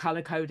about the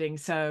color coding.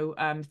 So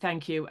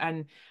thank you.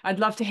 And I'd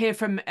love to hear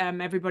from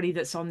everybody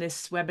that's on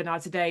this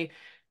webinar today.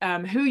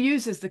 Who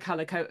uses the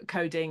color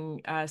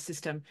coding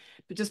system?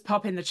 But just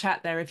pop in the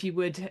chat there if you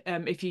would,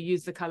 if you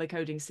use the color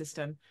coding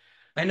system.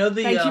 I know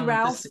Thank you,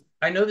 Ralph.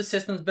 I know the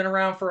system's been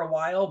around for a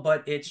while,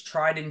 but it's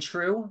tried and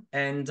true.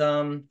 And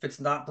if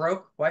it's not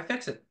broke, why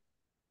fix it?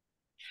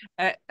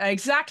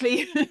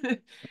 Exactly.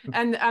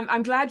 And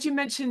I'm glad you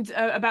mentioned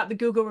about the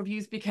Google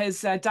reviews,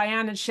 because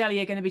Diane and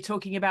Shelli are going to be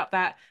talking about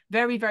that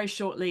very, very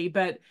shortly.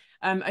 But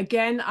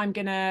again, I'm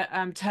going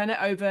to turn it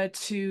over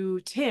to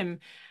Tim.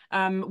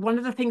 One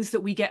of the things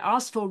that we get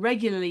asked for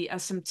regularly are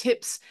some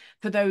tips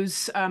for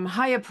those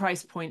higher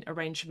price point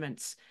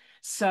arrangements.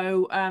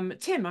 So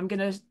Tim, I'm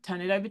going to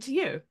turn it over to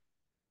you.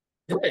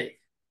 Hey.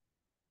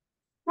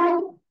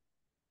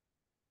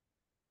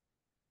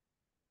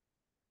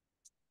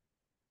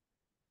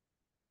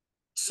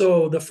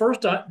 So the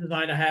first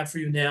design I have for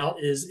you now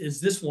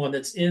is this one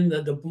that's in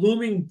the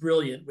Blooming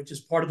Brilliant, which is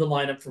part of the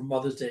lineup for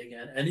Mother's Day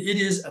again. And it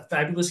is a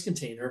fabulous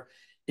container.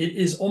 It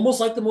is almost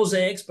like the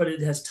mosaics, but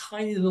it has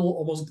tiny little,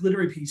 almost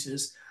glittery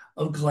pieces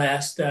of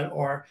glass that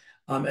are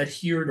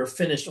adhered or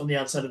finished on the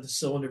outside of the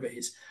cylinder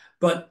base.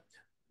 But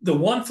the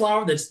one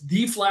flower that's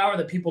the flower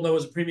that people know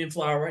is a premium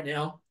flower right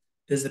now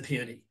is the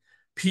peony.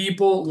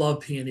 People love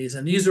peonies,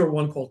 and these are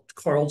one called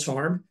Carl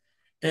Charm.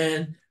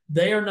 And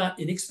they are not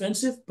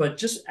inexpensive, but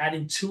just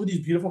adding 2 of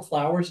these beautiful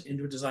flowers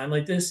into a design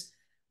like this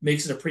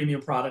makes it a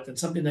premium product, and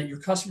something that your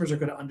customers are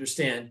going to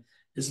understand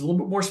is a little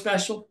bit more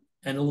special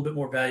and a little bit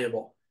more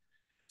valuable.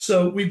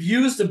 So we've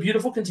used a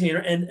beautiful container,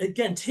 and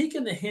again,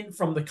 taken the hint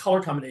from the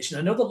color combination.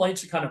 I know the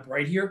lights are kind of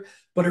bright here,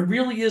 but it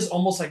really is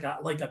almost like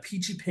a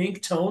peachy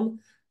pink tone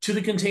to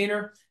the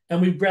container.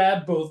 And we've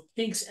grabbed both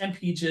pinks and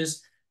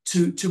peaches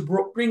to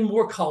bring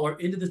more color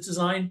into the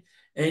design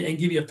and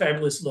give you a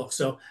fabulous look.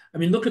 So, I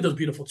mean, look at those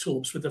beautiful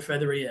tulips with the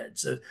feathery edge.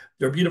 So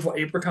they're a beautiful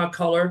apricot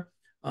color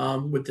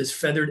with this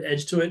feathered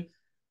edge to it.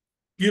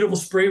 Beautiful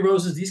spray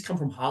roses. These come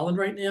from Holland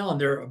right now, and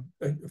they're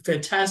a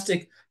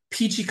fantastic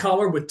peachy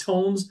color with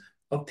tones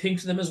of pink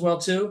to them as well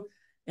too.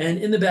 And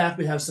in the back,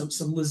 we have some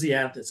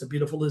Lysianthus, some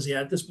beautiful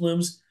Lysianthus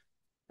blooms.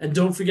 And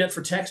don't forget,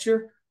 for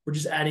texture, we're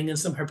just adding in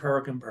some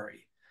Hypericum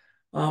berry.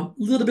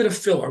 Little bit of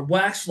filler,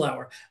 wax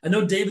flower. I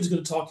know David's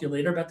going to talk to you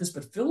later about this,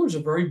 but fillers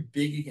are very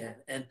big again.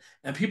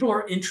 And people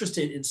are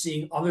interested in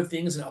seeing other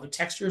things and other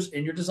textures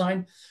in your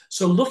design.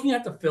 So looking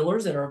at the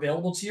fillers that are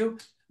available to you,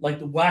 like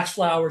the wax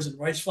flowers and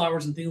rice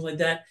flowers and things like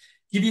that,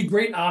 give you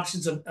great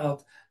options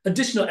of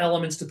additional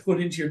elements to put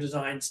into your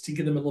designs to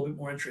give them a little bit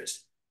more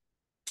interest.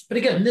 But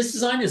again, this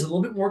design is a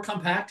little bit more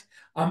compact.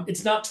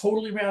 It's not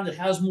totally round. It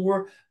has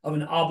more of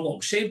an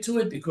oblong shape to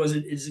it because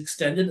it is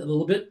extended a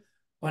little bit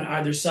on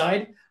either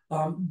side.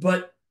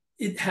 But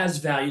it has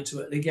value to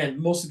it.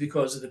 Again, mostly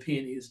because of the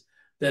peonies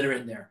that are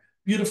in there.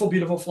 Beautiful,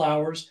 beautiful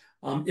flowers.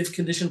 If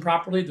conditioned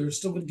properly, they're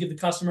still going to give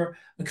the customer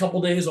a couple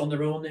days on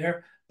their own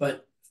there.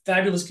 But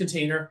fabulous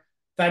container,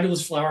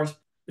 fabulous flowers.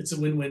 It's a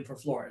win-win for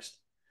florists.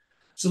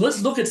 So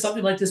let's look at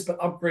something like this, but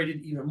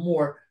upgraded even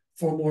more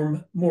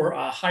for more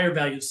higher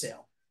value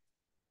sale.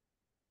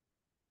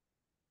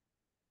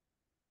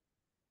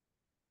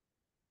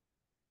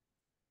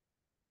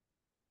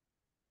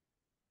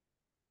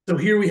 So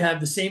here we have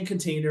the same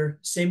container,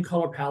 same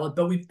color palette,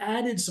 but we've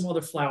added some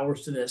other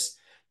flowers to this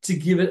to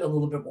give it a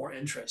little bit more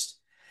interest.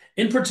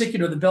 In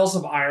particular, the bells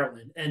of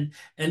Ireland.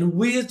 And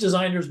we as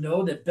designers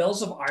know that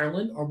bells of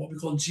Ireland are what we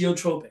call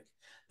geotropic.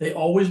 They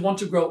always want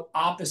to grow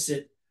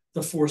opposite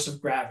the force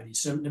of gravity.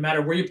 So no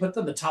matter where you put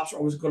them, the tops are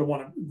always going to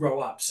want to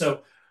grow up.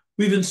 So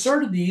we've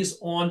inserted these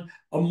on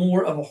a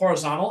more of a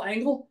horizontal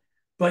angle,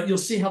 but you'll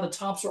see how the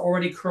tops are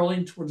already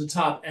curling towards the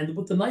top. And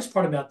what the nice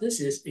part about this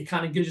is it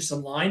kind of gives you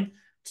some line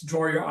to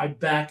draw your eye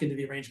back into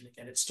the arrangement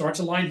again. It starts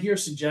a line here,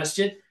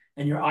 suggestion,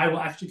 and your eye will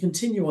actually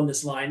continue on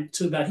this line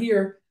to about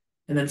here,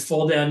 and then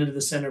fall down into the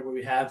center where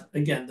we have,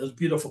 again, those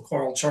beautiful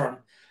coral charm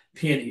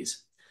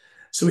peonies.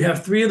 So we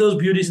have 3 of those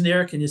beauties in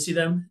there. Can you see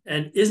them?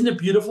 And isn't it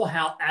beautiful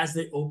how as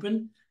they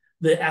open,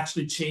 they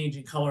actually change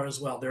in color as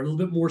well. They're a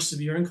little bit more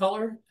severe in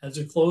color as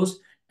they're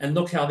closed. And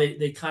look how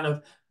they kind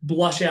of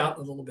blush out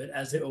a little bit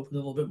as they open a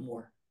little bit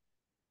more.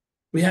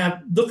 We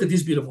have, look at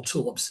these beautiful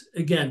tulips,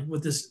 again,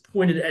 with this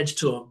pointed edge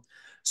to them.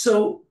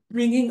 So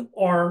bringing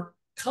our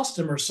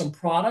customers some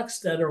products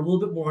that are a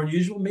little bit more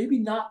unusual, maybe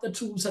not the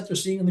tulips that they're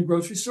seeing in the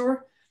grocery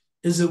store,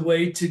 is a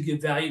way to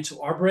give value to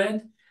our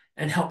brand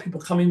and help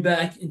people coming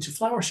back into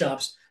flower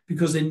shops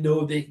because they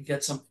know they can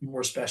get something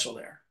more special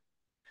there.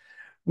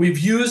 We've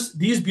used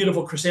these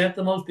beautiful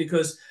chrysanthemums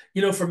because,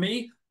 you know, for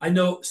me, I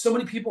know so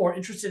many people are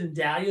interested in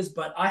dahlias,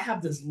 but I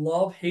have this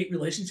love-hate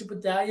relationship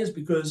with dahlias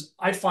because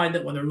I find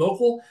that when they're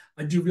local,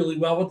 I do really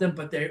well with them,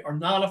 but they are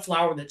not a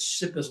flower that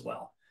ship as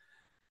well.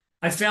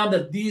 I found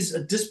that these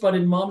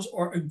disc-budded mums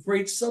are a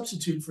great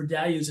substitute for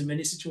dahlias in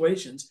many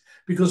situations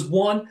because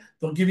 1,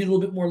 they'll give you a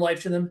little bit more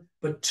life to them,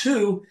 but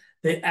 2,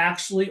 they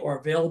actually are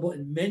available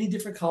in many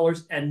different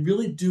colors and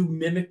really do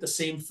mimic the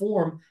same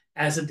form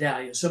as a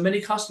dahlia. So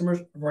many customers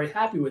are very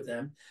happy with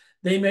them.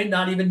 They may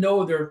not even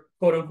know they're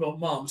quote unquote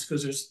mums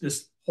because there's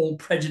this whole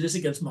prejudice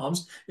against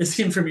mums. It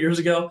seemed from years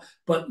ago,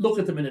 but look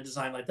at them in a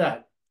design like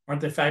that.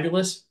 Aren't they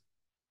fabulous?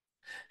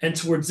 And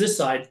towards this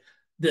side,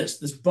 this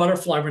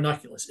butterfly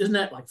ranunculus. Isn't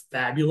that like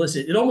fabulous?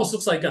 It almost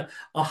looks like a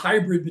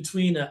hybrid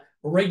between a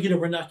regular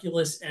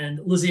ranunculus and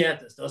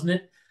Lysianthus, doesn't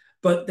it?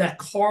 But that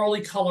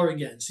corally color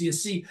again. So you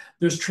see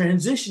there's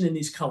transition in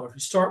these colors.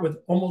 We start with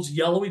almost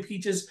yellowy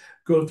peaches,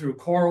 go through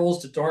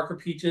corals to darker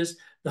peaches,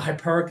 the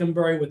hypericum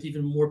berry with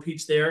even more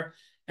peach there,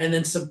 and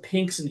then some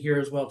pinks in here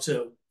as well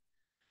too.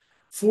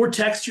 For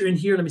texture in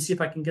here, let me see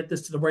if I can get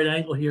this to the right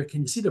angle here.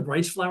 Can you see the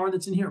rice flower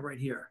that's in here? Right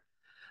here.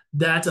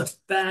 That's a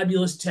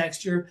fabulous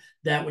texture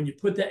that when you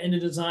put that in a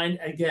design,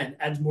 again,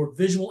 adds more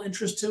visual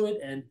interest to it.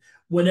 And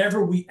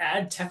whenever we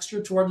add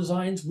texture to our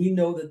designs, we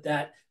know that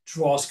that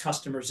draws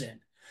customers in.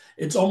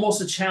 It's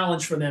almost a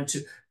challenge for them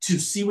to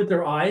see with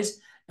their eyes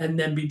and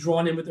then be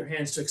drawn in with their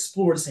hands to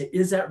explore, to say,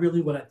 is that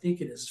really what I think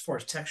it is as far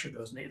as texture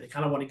goes? And they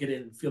kind of want to get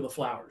in and feel the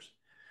flowers.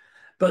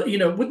 But, you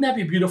know, wouldn't that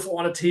be beautiful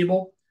on a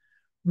table?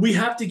 We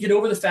have to get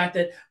over the fact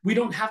that we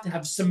don't have to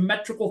have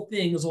symmetrical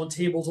things on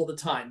tables all the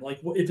time. Like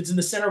if it's in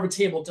the center of a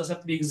table, it doesn't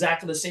have to be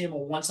exactly the same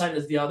on one side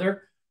as the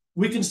other.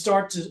 We can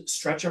start to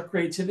stretch our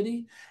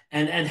creativity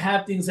and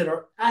have things that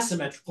are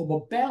asymmetrical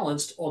but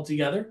balanced all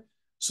together.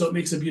 So it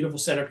makes a beautiful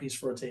centerpiece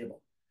for a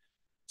table.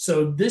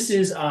 So this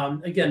is,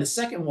 again, the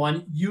second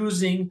one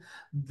using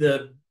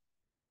the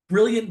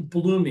brilliant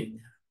blooming.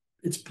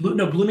 It's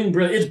blooming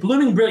brilliant. It's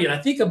blooming brilliant. I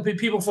think of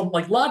people from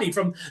like Lottie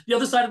from the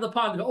other side of the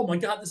pond go, oh my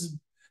God,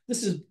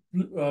 this is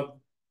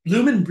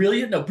bloomin'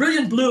 brilliant. No,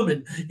 brilliant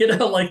bloomin'. You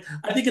know, like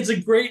I think it's a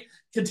great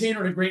container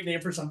and a great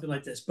name for something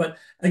like this. But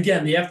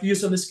again, the after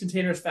use on this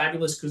container is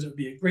fabulous because it would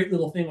be a great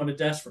little thing on a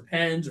desk for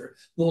pens or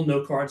little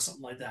note cards,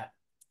 something like that.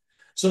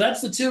 So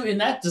that's the 2 in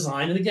that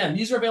design. And again,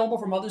 these are available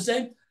for Mother's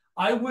Day.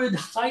 I would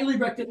highly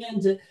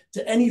recommend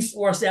to any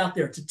florist out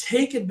there to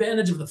take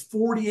advantage of the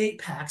 48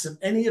 packs of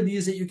any of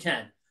these that you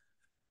can.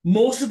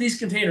 Most of these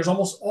containers,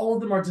 almost all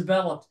of them are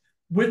developed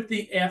with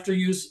the after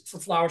use for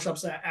flower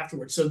shops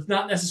afterwards. So it's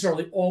not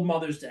necessarily all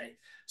Mother's Day.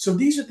 So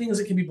these are things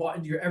that can be bought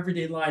into your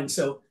everyday line.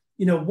 So,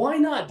 you know, why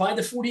not buy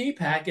the 48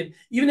 pack? And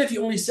even if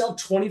you only sell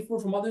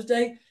 24 for Mother's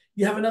Day,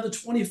 you have another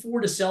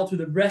 24 to sell through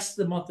the rest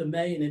of the month of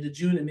May and into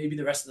June and maybe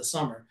the rest of the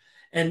summer.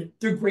 And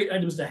they're great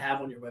items to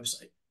have on your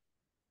website.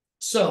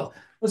 So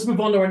let's move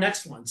on to our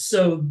next one.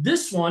 So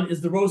this one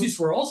is the Rosy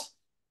Swirls.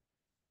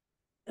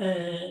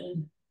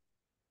 And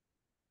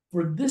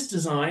for this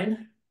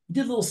design, we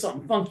did a little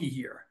something funky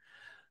here.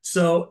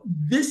 So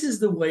this is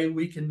the way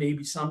we can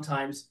maybe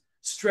sometimes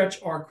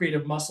stretch our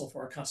creative muscle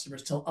for our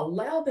customers to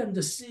allow them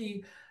to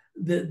see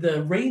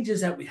the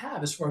ranges that we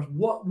have as far as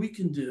what we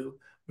can do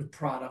with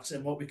products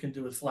and what we can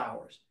do with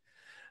flowers.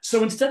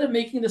 So instead of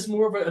making this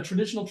more of a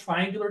traditional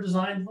triangular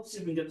design, let's see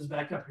if we can get this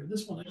back up here.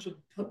 This one I should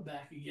put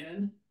back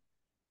again.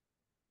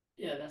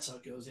 Yeah, that's how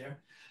it goes there.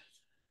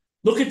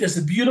 Look at this,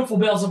 the beautiful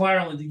bells of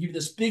Ireland to give you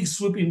this big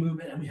swooping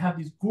movement. And we have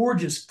these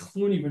gorgeous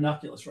Clooney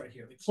ranunculus right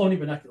here, the Clooney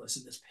ranunculus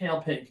in this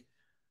pale pink.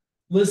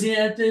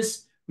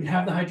 Lysianthus, we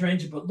have the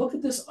hydrangea, but look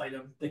at this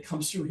item that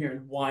comes through here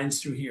and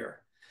winds through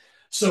here.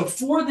 So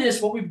for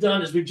this, what we've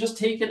done is we've just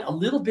taken a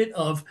little bit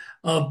of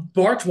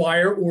barbed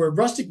wire or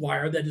rustic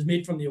wire that is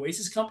made from the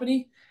Oasis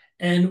company,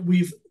 and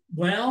we've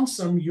wound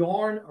some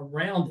yarn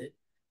around it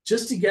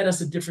just to get us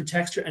a different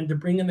texture and to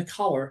bring in the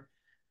color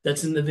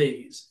that's in the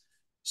vase.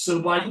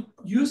 So by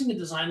using a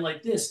design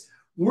like this,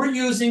 we're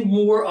using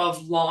more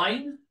of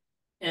line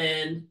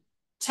and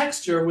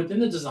texture within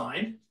the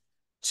design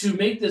to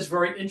make this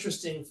very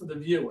interesting for the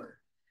viewer.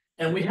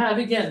 And we have,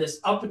 again, this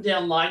up and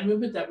down line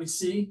movement that we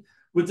see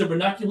with the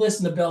ranunculus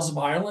and the bells of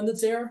Ireland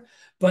that's there.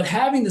 But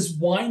having this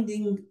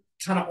winding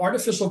kind of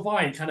artificial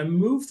vine kind of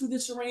move through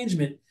this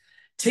arrangement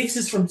takes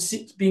us from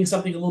being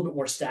something a little bit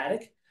more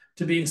static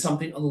to being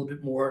something a little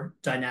bit more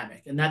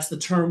dynamic. And that's the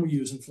term we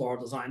use in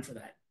floral design for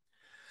that.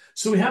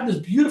 So we have this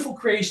beautiful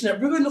creation that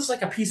really looks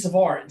like a piece of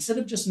art. Instead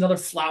of just another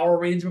flower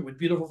arrangement with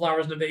beautiful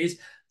flowers in a vase,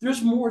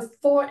 there's more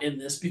thought in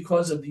this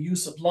because of the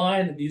use of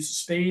line and the use of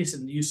space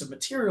and the use of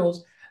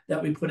materials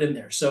that we put in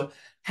there. So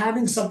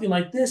having something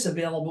like this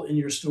available in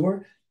your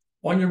store,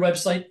 on your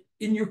website,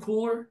 in your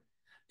cooler,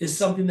 is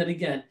something that,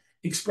 again,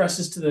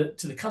 expresses to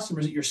the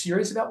customers that you're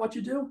serious about what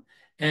you do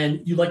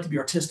and you like to be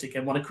artistic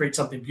and want to create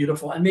something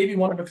beautiful and maybe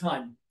one of a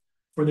kind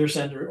for their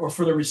sender or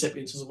for their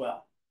recipients as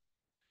well.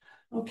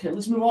 Okay,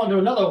 let's move on to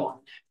another one.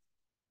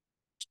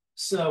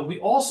 So we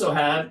also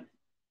have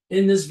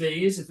in this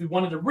vase, if we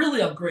wanted to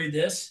really upgrade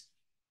this,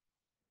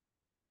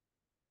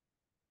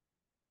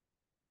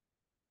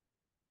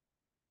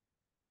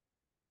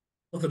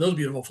 look at those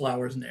beautiful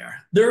flowers in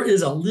there. There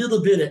is a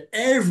little bit of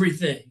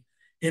everything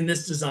in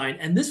this design.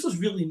 And this was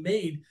really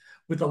made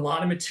with a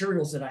lot of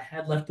materials that I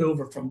had left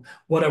over from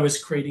what I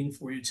was creating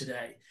for you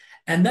today.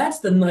 And that's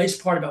the nice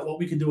part about what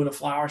we can do in a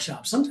flower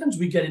shop. Sometimes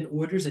we get in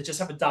orders that just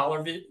have a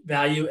dollar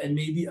value and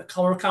maybe a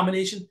color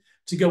combination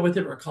to go with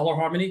it or color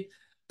harmony.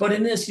 But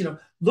in this,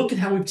 look at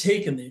how we've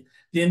taken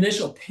the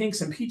initial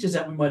pinks and peaches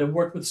that we might have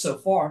worked with so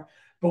far,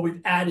 but we've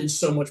added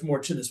so much more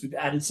to this. We've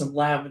added some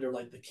lavender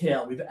like the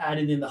kale. We've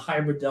added in the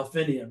hybrid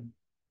delphinium.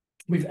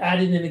 We've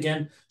added in,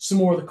 again, some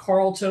more of the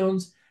coral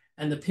tones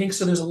and the pink.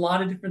 So there's a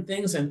lot of different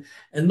things. And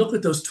look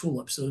at those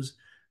tulips, those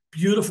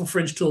beautiful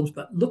French tulips.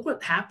 But look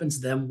what happens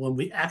to them when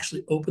we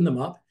actually open them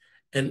up.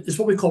 And it's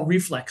what we call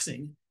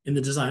reflexing in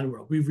the design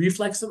world. We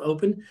reflex them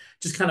open,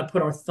 just kind of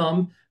put our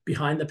thumb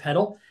behind the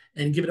petal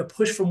and give it a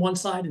push from one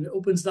side, and it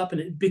opens it up, and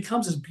it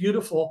becomes this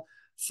beautiful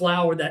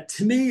flower that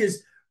to me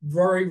is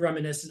very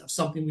reminiscent of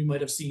something we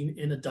might have seen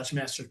in a Dutch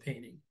master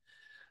painting.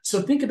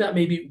 So think about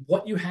maybe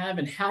what you have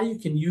and how you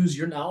can use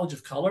your knowledge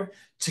of color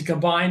to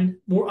combine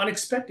more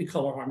unexpected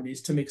color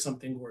harmonies to make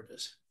something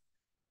gorgeous.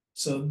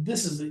 So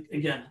this is,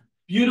 again,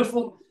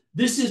 beautiful.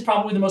 This is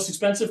probably the most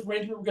expensive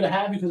arrangement we're going to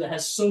have because it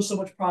has so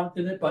much product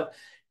in it, but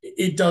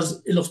it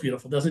looks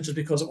beautiful, doesn't it? Just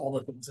because of all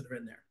the things that are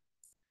in there.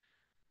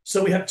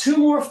 So we have two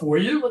more for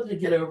you. Let me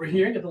get over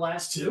here and get the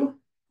last two.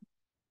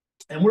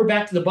 And we're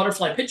back to the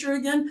butterfly pitcher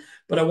again,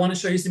 but I want to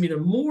show you some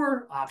even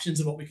more options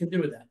of what we can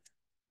do with that.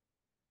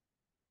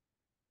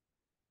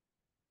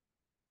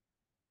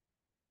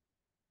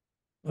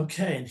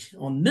 Okay,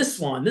 and on this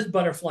one, this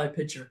butterfly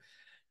pitcher,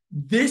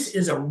 this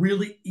is a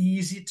really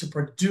easy to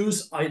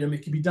produce item.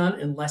 It can be done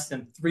in less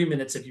than 3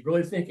 minutes if you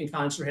really think and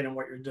concentrate on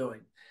what you're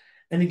doing.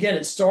 And again,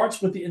 it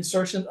starts with the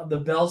insertion of the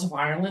bells of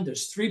Ireland.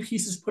 There's 3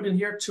 pieces put in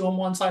here, 2 on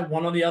one side,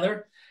 1 on the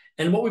other.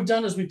 And what we've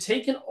done is we've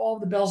taken all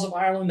the bells of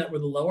Ireland that were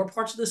the lower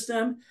parts of the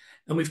stem,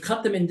 and we've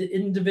cut them into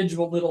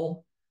individual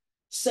little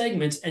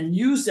segments and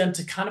used them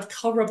to kind of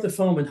cover up the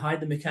foam and hide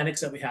the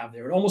mechanics that we have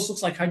there. It almost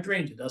looks like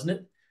hydrangea, doesn't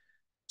it?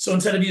 So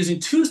instead of using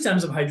 2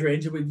 stems of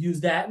hydrangea, we've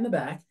used that in the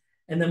back,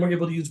 and then we're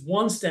able to use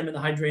 1 stem in the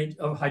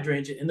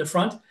hydrangea in the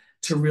front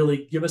to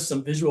really give us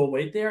some visual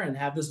weight there and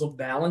have this look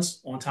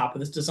balanced on top of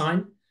this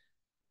design.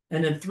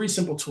 And then 3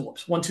 simple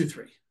tulips, 1, 2,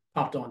 3,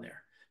 popped on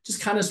there,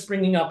 just kind of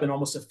springing up in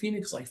almost a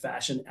phoenix-like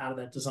fashion out of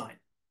that design.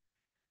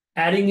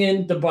 Adding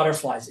in the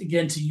butterflies,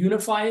 again, to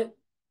unify it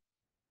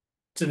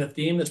to the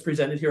theme that's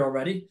presented here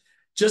already.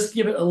 Just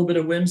give it a little bit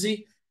of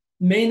whimsy.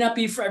 May not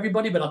be for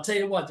everybody, but I'll tell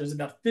you what, there's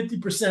about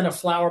 50% of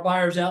flower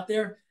buyers out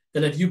there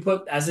that if you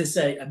put, as they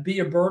say, a bee,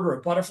 a bird, or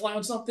a butterfly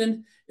on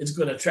something, it's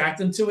going to attract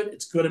them to it.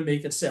 It's going to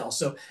make it sell.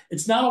 So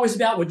it's not always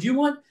about what you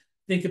want.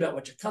 Think about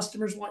what your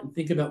customers want and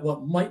think about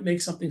what might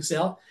make something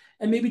sell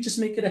and maybe just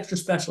make it extra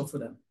special for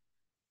them.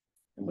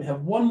 And we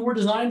have one more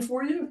design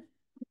for you.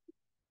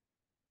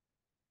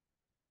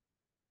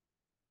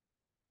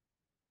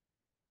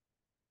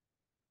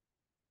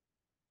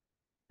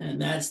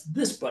 And that's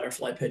this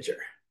butterfly pitcher.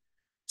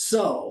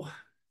 So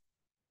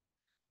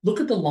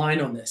look at the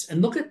line on this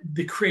and look at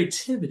the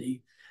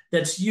creativity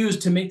that's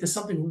used to make this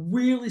something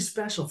really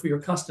special for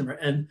your customer.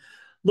 And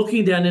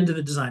looking down into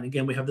the design,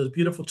 again, we have those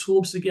beautiful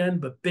tulips again,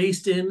 but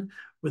based in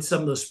with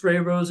some of those spray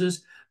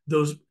roses.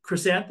 Those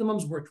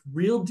chrysanthemums worked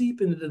real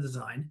deep into the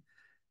design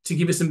to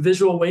give you some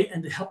visual weight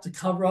and to help to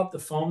cover up the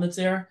foam that's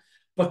there.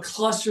 But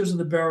clusters of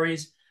the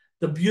berries,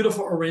 the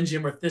beautiful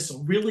orangium or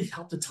thistle really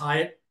help to tie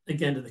it,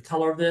 again, to the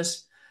color of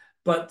this.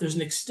 But there's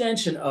an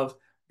extension of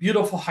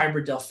beautiful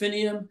hybrid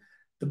delphinium,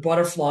 the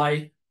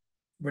butterfly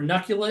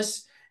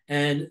ranunculus,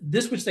 and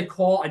this, which they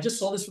call, I just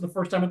saw this for the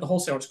first time at the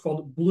wholesaler, it's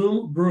called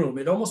Bloom Broom.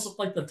 It almost looked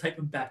like the type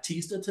of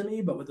Baptista to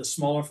me, but with a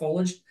smaller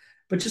foliage,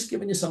 but just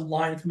giving you some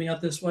line coming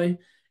out this way,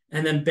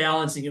 and then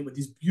balancing it with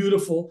these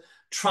beautiful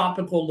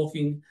tropical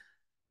looking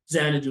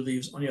Xanadu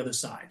leaves on the other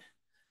side.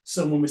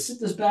 So when we sit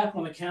this back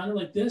on the counter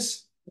like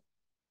this,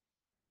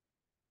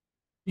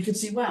 you can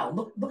see,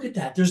 wow, look at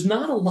that. There's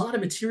not a lot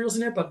of materials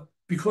in there, but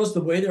because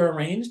the way they're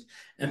arranged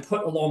and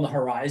put along the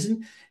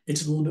horizon,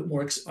 it's a little bit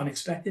more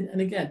unexpected. And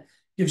again,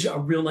 gives you a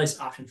real nice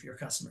option for your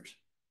customers.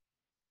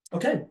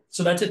 Okay,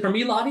 so that's it for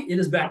me, Lottie. It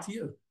is back to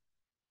you.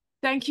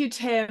 Thank you,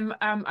 Tim.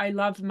 I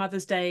love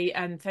Mother's Day,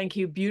 and thank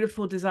you.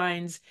 Beautiful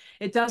designs.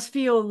 It does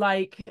feel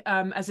like,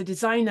 as a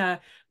designer,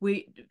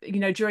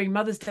 during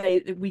Mother's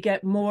Day, we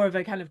get more of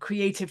a kind of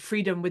creative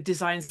freedom with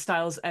design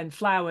styles and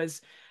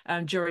flowers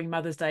during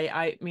Mother's Day.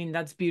 I mean,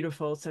 that's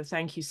beautiful. So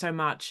thank you so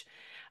much.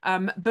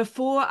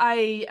 Before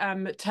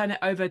I turn it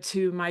over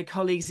to my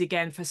colleagues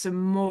again for some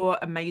more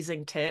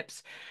amazing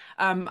tips,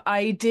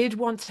 I did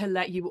want to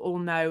let you all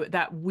know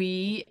that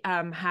we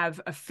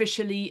have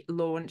officially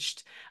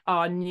launched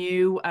our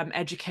new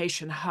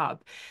education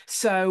hub.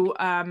 So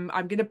I'm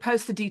going to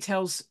post the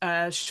details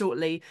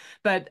shortly,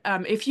 but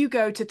if you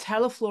go to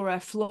Teleflora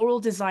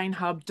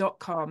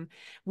floraldesignhub.com,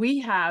 we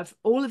have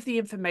all of the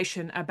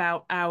information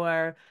about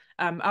our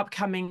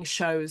upcoming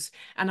shows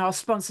and our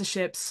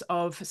sponsorships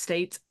of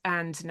state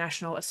and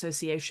national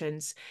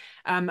associations,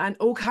 and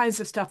all kinds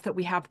of stuff that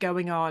we have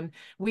going on.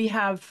 We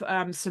have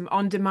some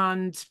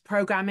on-demand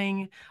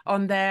programming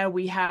on there.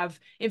 We have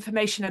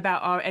information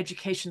about our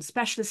education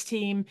specialist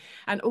team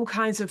and all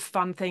kinds of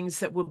fun things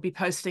that we'll be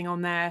posting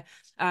on there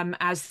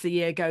as the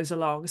year goes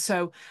along.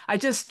 So I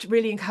just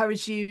really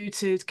encourage you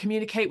to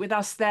communicate with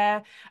us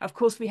there. Of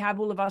course, we have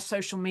all of our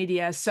social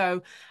media.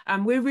 So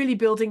we're really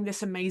building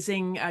this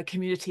amazing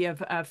community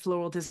of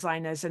floral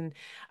designers. And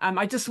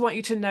I just want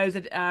you to know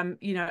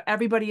that,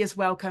 everybody is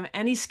welcome,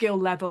 any skill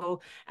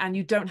level, and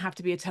you don't have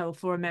to be a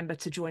Teleflora member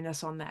to join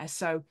us on there.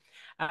 So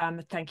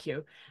thank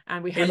you.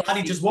 And we Hey,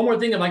 Lottie, just one more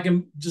thing, if I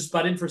can just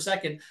butt in for a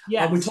second.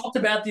 Yes. We talked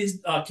about these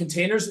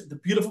containers, the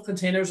beautiful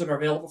containers that are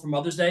available for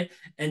Mother's Day.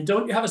 And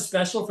don't you have a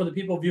special for the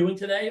people viewing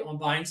today on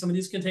buying some of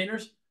these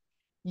containers?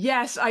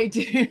 Yes, I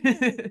do.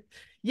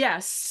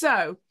 Yes.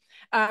 So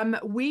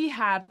we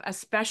have a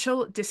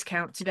special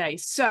discount today.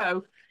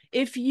 So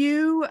if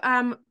you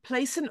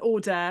place an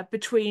order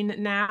between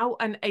now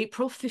and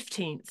April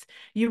 15th,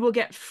 you will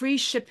get free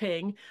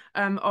shipping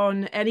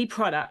on any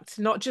product,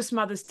 not just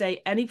Mother's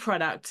Day, any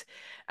product.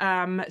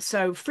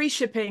 So free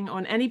shipping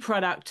on any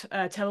product,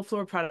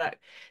 Teleflora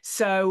product.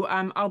 So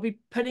I'll be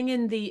putting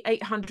in the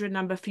 800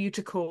 number for you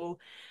to call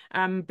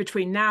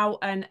between now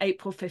and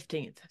April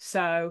 15th.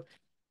 So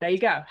there you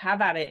go.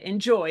 Have at it.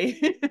 Enjoy.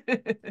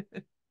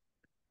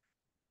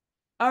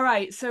 All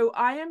right, so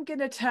I am going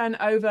to turn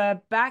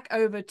back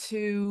over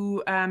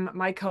to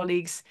my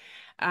colleagues,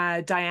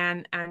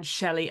 Diane and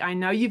Shelli. I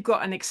know you've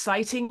got an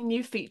exciting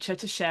new feature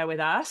to share with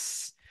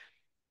us.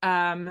 So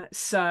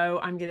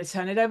I'm going to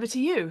turn it over to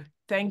you.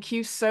 Thank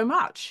you so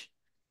much.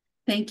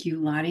 Thank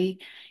you, Lottie.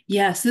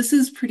 Yes, this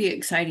is pretty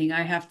exciting,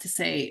 I have to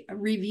say.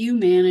 Review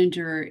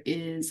Manager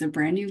is a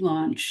brand new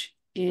launch.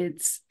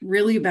 It's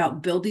really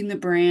about building the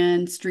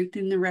brand,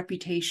 strengthening the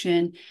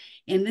reputation.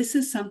 And this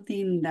is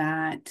something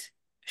that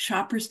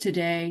shoppers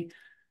today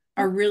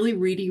are really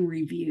reading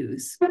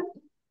reviews.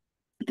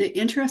 The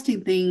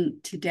interesting thing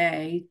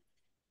today,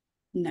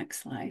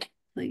 next slide,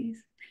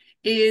 please,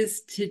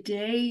 is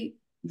today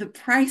the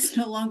price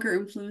no longer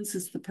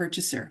influences the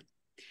purchaser.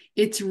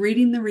 It's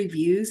reading the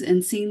reviews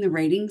and seeing the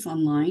ratings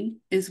online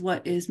is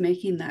what is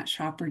making that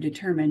shopper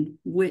determine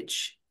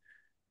which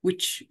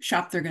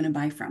shop they're going to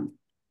buy from.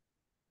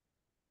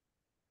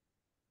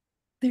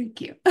 Thank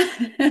you.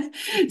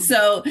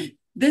 So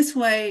this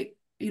way,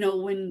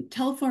 when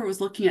Teleflora was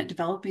looking at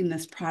developing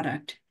this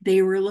product,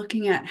 they were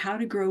looking at how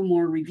to grow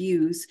more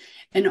reviews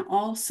and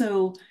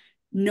also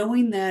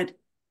knowing that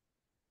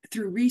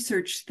through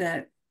research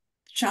that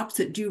shops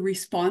that do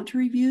respond to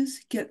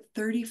reviews get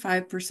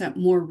 35%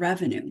 more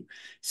revenue.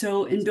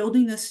 So in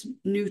building this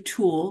new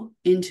tool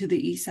into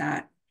the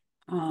ESAT,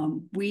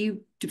 we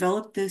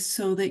developed this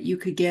so that you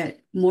could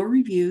get more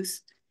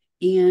reviews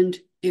and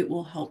it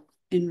will help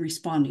in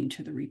responding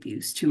to the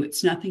reviews too.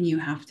 It's nothing you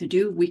have to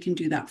do. We can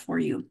do that for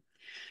you.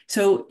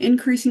 So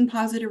increasing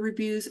positive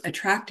reviews,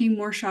 attracting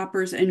more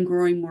shoppers, and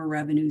growing more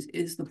revenues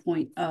is the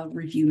point of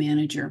Review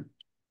Manager.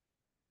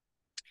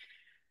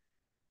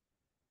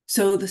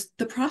 So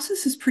the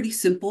process is pretty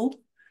simple.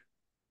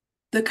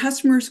 The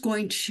customer is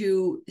going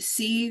to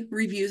see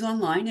reviews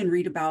online and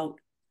read about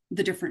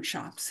the different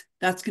shops.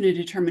 That's going to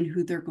determine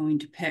who they're going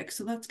to pick.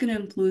 So that's going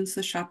to influence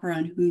the shopper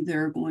on who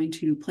they're going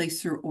to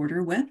place their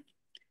order with,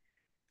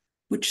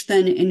 which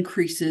then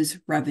increases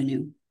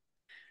revenue.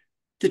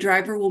 The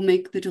driver will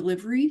make the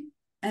delivery,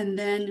 and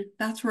then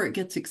that's where it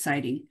gets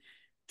exciting.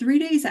 3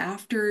 days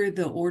after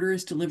the order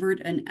is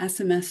delivered, an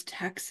SMS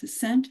text is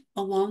sent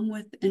along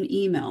with an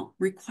email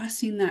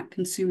requesting that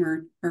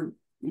consumer or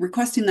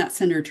requesting that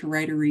sender to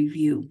write a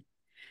review.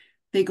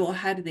 They go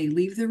ahead, they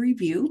leave the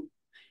review,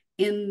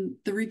 and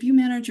the Review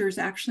Manager is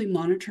actually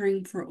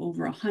monitoring for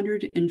over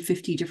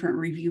 150 different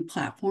review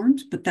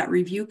platforms, but that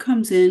review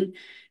comes in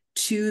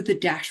to the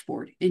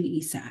dashboard in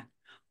ESAT,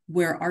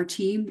 where our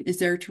team is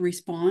there to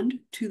respond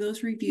to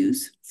those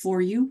reviews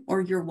for you,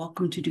 or you're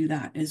welcome to do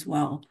that as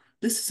well.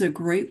 This is a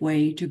great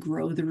way to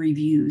grow the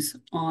reviews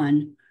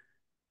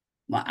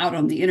out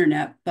on the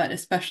internet, but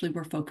especially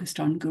we're focused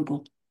on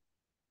Google.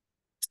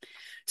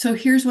 So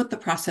here's what the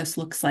process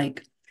looks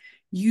like.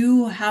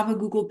 You have a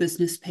Google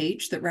business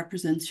page that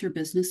represents your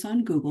business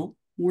on Google.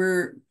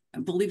 We're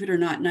believe it or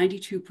not,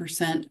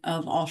 92%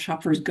 of all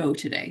shoppers go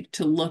today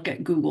to look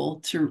at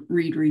Google to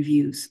read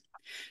reviews.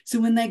 So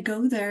when they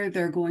go there,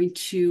 they're going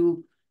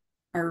to,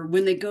 or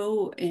when they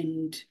go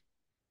and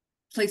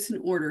place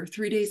an order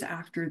 3 days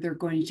after, they're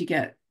going to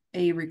get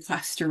a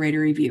request to write a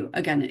review.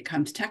 Again, it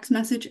comes text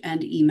message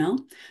and email.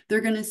 They're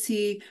going to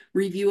see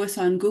review us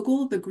on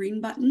Google, the green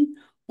button,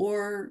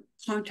 or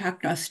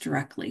contact us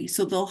directly.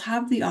 So they'll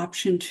have the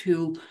option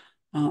to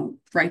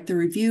write the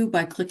review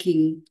by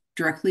clicking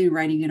directly and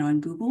writing it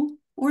on Google,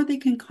 or they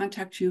can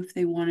contact you if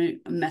they want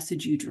to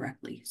message you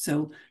directly.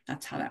 So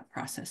that's how that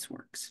process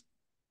works.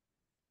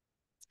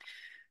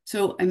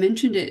 So I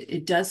mentioned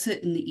it does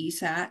sit in the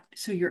ESAT.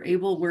 So you're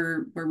able,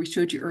 where we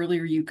showed you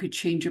earlier, you could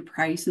change a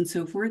price and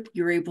so forth,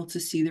 you're able to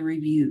see the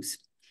reviews.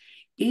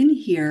 In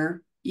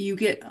here, you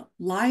get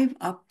live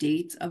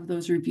updates of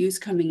those reviews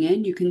coming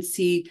in. You can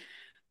see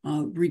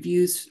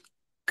reviews,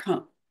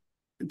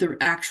 the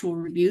actual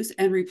reviews,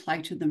 and reply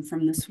to them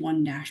from this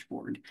one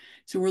dashboard.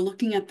 So we're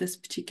looking at this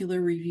particular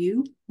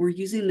review. We're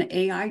using the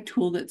AI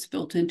tool that's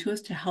built into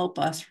us to help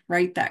us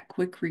write that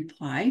quick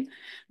reply.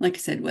 Like I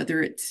said,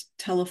 whether it's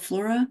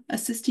Teleflora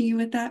assisting you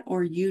with that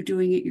or you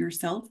doing it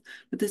yourself,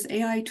 but this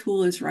AI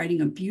tool is writing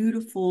a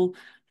beautiful,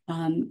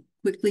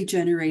 quickly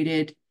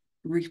generated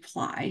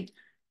reply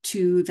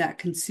to that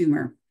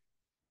consumer.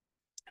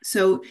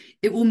 So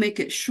it will make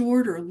it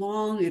short or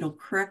long. It'll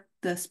correct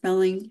the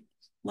spelling.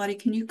 Lottie,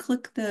 can you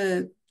click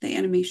the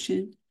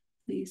animation,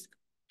 please?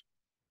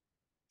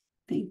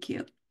 Thank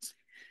you.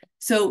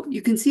 So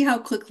you can see how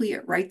quickly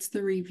it writes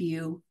the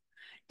review.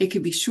 It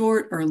could be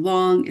short or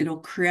long. It'll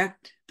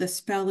correct the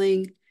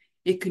spelling.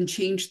 It can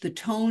change the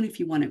tone if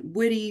you want it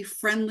witty,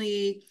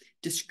 friendly,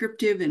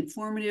 descriptive,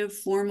 informative,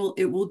 formal.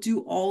 It will do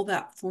all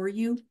that for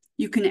you.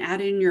 You can add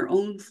in your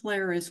own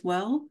flair as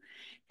well.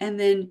 And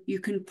then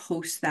you can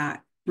post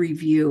that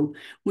review.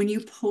 When you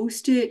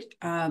post it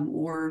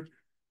or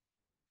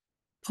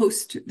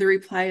post the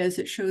reply as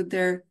it showed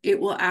there, it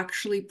will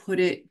actually put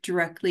it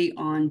directly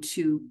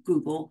onto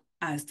Google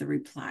as the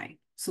reply.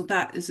 So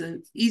that is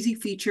an easy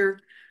feature,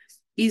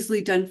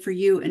 easily done for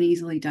you and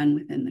easily done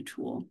within the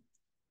tool,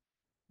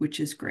 which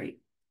is great.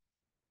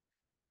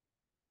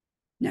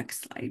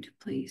 Next slide,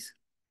 please.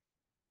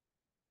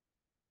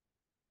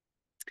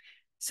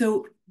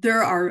 So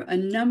there are a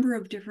number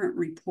of different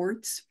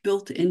reports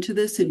built into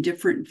this in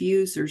different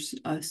views. There's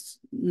a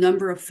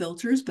number of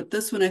filters, but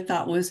this one I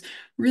thought was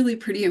really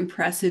pretty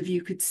impressive.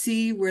 You could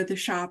see where the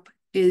shop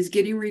is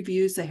getting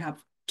reviews. They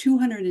have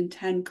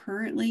 210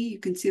 currently. You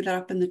can see that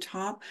up in the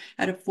top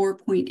at a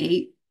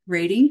 4.8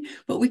 rating,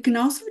 but we can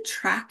also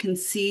track and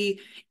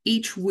see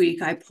each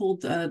week. I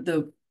pulled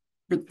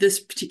this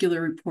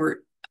particular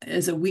report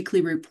as a weekly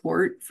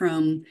report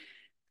from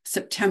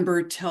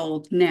September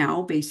till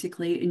now,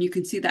 basically. And you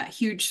can see that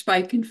huge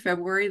spike in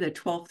February, the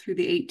 12th through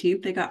the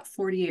 18th, they got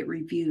 48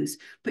 reviews.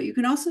 But you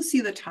can also see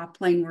the top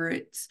line where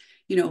it's,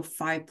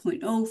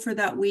 5.0 for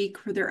that week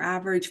for their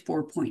average,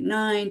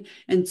 4.9,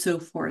 and so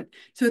forth.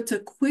 So it's a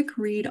quick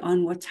read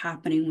on what's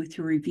happening with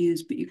your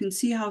reviews, but you can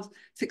see how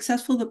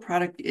successful the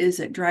product is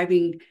at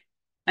driving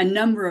a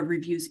number of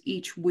reviews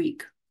each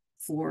week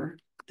for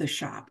the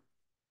shop.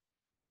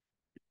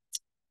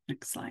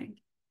 Next slide.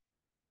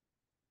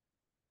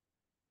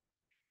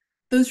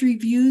 Those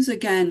reviews,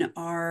 again,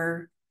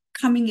 are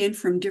coming in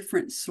from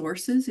different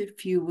sources.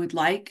 If you would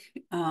like,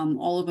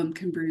 all of them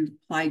can be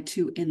replied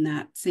to in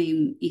that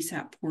same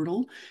ESAP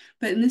portal.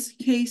 But in this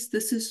case,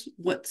 this is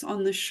what's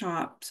on the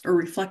shop's or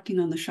reflecting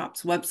on the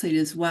shop's website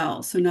as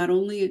well. So not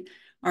only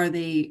are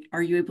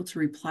you able to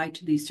reply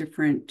to these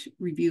different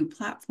review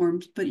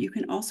platforms, but you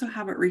can also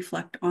have it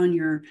reflect on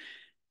your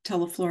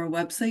Teleflora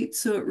website.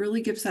 So it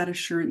really gives that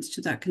assurance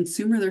to that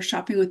consumer they're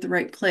shopping with the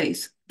right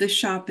place. This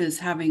shop is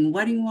having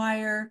Wedding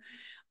Wire,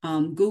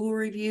 Google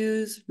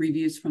reviews,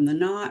 reviews from the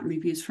Knot,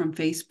 reviews from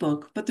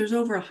Facebook, but there's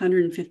over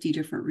 150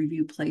 different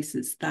review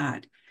places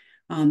that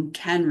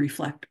can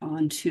reflect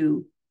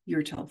onto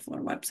your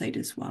Teleflora website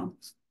as well.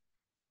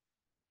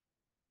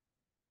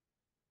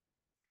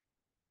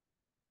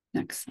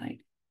 Next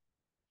slide.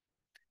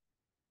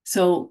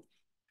 So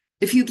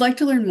if you'd like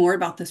to learn more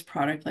about this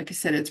product, like I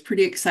said, it's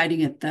pretty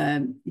exciting at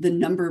the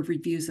number of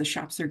reviews the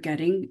shops are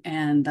getting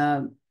and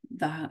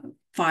the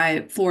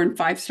 4 and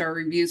 5 star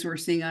reviews we're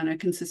seeing on a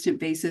consistent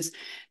basis.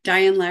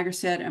 Diane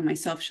Lagerstedt and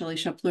myself, Shelli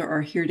Sheppler,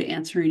 are here to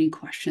answer any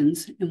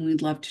questions, and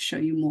we'd love to show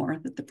you more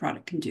that the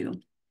product can do.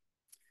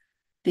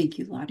 Thank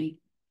you, Lottie.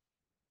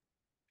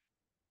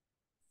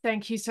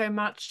 Thank you so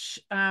much,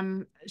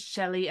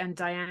 Shelli and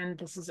Diane.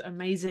 This is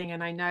amazing,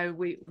 and I know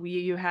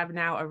you have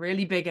now a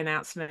really big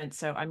announcement,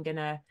 so I'm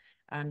gonna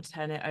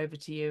turn it over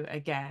to you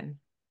again.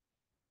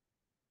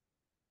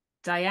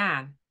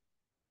 Diane.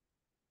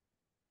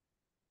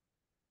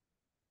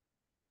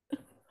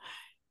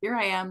 Here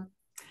I am.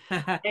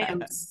 I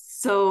am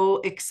so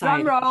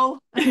excited. Drum roll.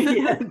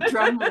 Yeah,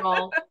 drum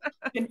roll,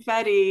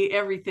 confetti,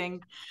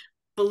 everything,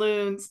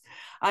 balloons.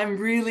 I'm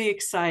really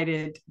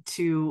excited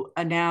to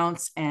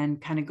announce and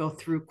kind of go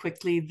through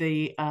quickly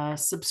the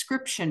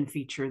subscription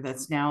feature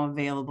that's now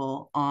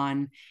available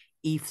on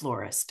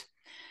eFlorist.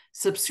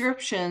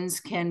 Subscriptions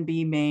can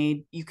be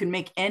made, you can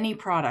make any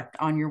product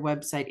on your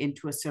website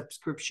into a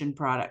subscription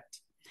product.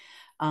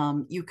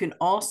 You can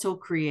also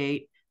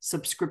create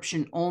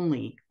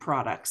subscription-only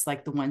products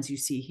like the ones you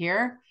see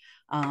here.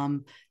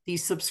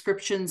 These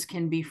subscriptions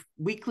can be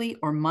weekly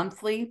or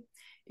monthly.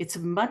 It's a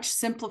much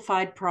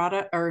simplified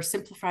product or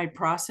simplified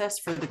process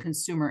for the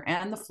consumer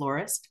and the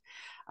florist.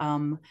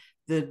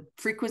 The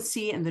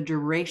frequency and the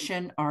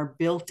duration are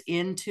built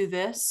into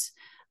this,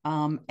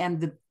 and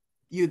the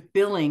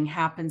billing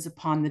happens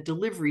upon the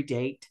delivery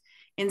date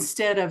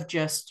instead of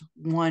just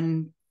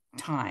one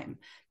time.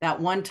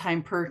 That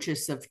one-time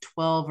purchase of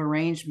 12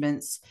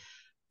 arrangements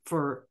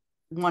for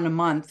one a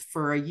month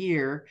for a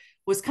year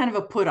was kind of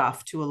a put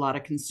off to a lot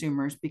of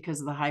consumers because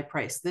of the high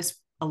price. This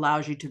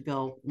allows you to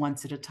bill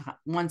once at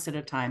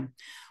a time.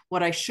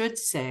 What I should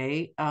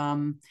say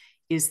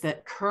is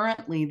that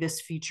currently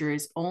this feature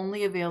is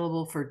only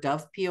available for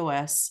Dove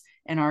POS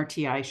and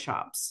RTI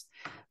shops.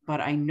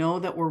 But I know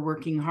that we're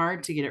working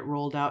hard to get it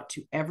rolled out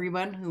to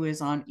everyone who is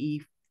on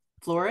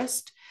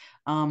eFlorist.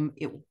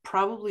 It will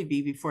probably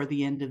be before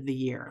the end of the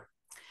year.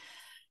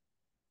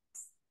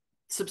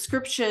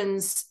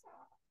 Subscriptions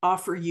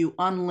offer you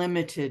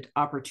unlimited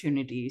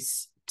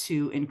opportunities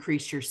to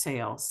increase your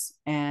sales.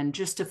 And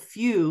just a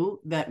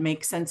few that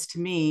make sense to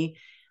me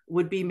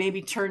would be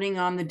maybe turning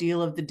on the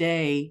deal of the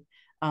day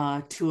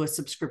to a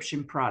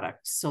subscription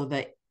product so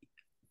that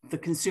the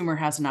consumer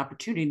has an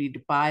opportunity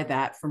to buy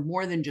that for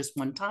more than just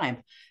one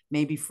time,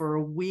 maybe for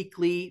a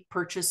weekly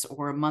purchase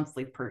or a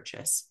monthly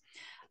purchase.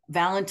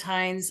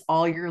 Valentine's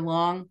all year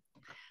long,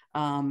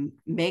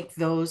 make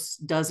those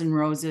dozen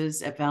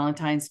roses at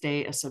Valentine's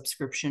Day a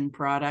subscription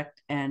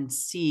product and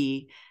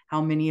see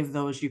how many of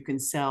those you can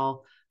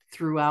sell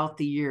throughout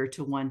the year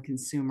to one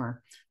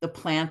consumer. The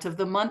Plant of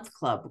the Month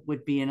Club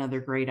would be another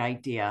great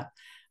idea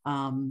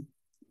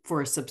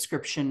for a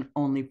subscription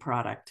only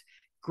product.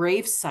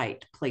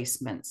 Gravesite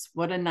placements.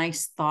 What a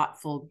nice,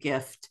 thoughtful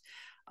gift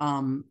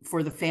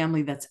for the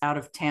family that's out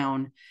of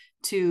town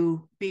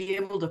to be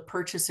able to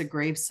purchase a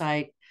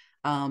gravesite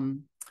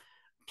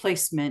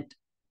placement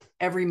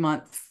every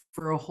month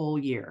for a whole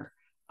year.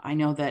 I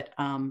know that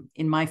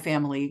in my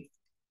family,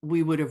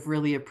 we would have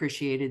really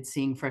appreciated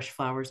seeing fresh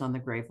flowers on the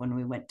grave when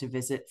we went to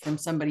visit from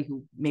somebody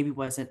who maybe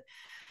wasn't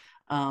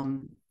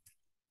in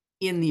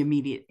the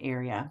immediate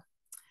area.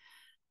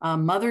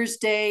 Mother's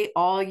Day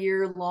all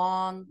year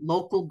long,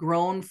 local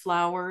grown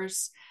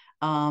flowers,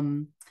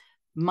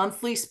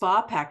 monthly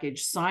spa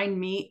package, sign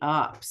me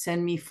up,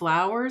 send me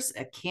flowers,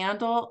 a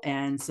candle,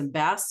 and some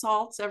bath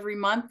salts every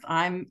month.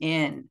 I'm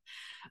in.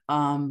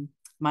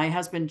 My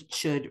husband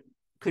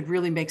could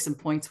really make some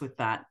points with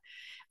that.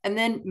 And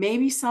then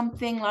maybe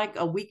something like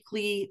a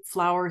weekly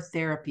flower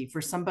therapy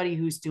for somebody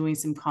who's doing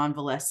some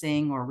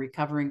convalescing or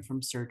recovering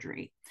from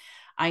surgery.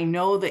 I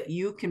know that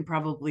you can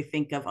probably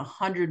think of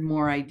 100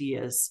 more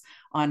ideas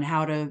on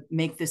how to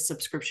make this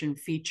subscription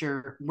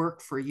feature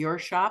work for your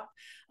shop.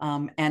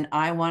 And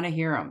I want to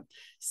hear them.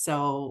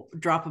 So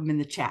drop them in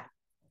the chat.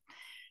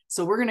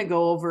 So we're going to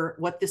go over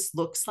what this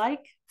looks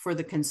like for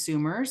the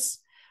consumers.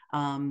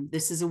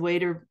 This is a way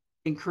to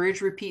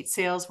encourage repeat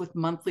sales with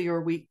monthly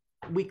or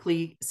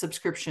weekly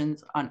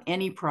subscriptions on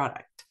any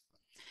product.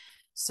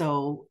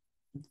 So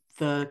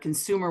the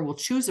consumer will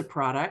choose a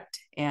product,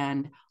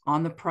 and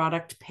on the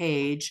product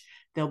page,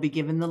 they'll be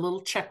given the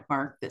little check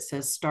mark that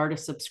says start a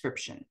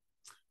subscription.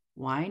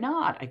 Why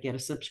not? I get a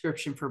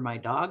subscription for my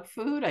dog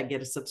food. I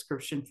get a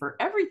subscription for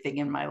everything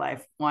in my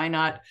life. Why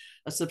not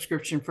a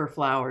subscription for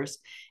flowers?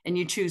 And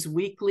you choose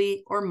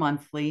weekly or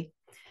monthly.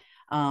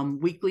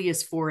 Weekly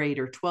is 4, 8,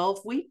 or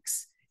 12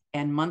 weeks,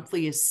 and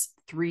monthly is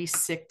 3,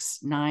 6,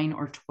 9,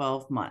 or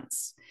 12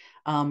 months.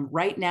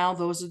 Right now,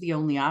 those are the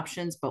only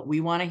options, but we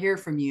want to hear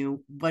from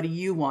you. What do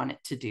you want it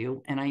to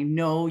do? And I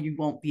know you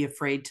won't be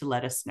afraid to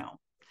let us know.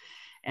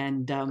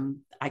 And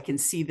I can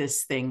see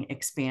this thing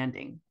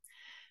expanding.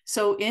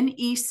 So in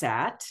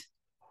ESAT,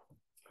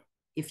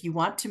 if you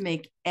want to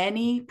make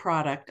any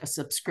product a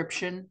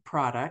subscription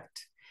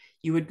product,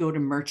 you would go to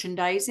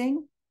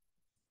merchandising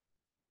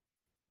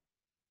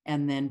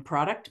and then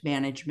product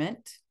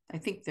management. I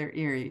think there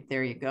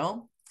you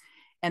go.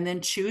 And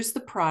then choose the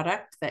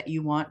product that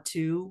you want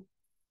to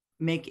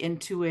make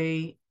into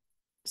a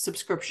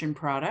subscription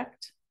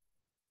product.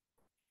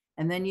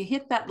 And then you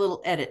hit that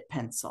little edit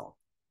pencil.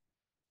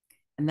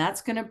 And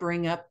that's going to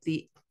bring up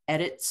the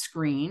edit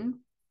screen.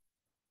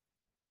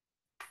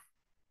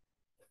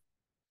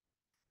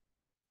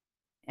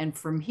 And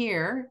from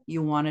here,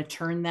 you want to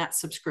turn that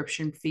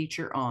subscription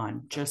feature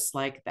on, just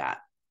like that.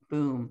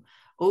 Boom.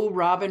 Oh,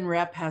 Robin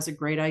Rep has a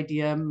great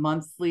idea.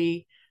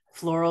 Monthly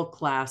floral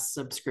class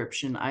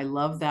subscription. I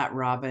love that,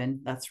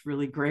 Robin. That's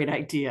really great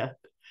idea.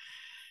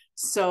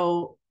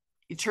 So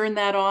you turn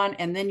that on,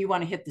 and then you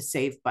want to hit the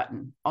save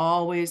button.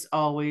 Always,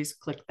 always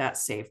click that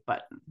save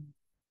button.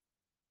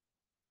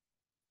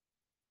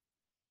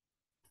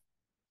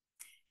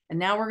 And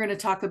now we're going to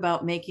talk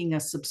about making a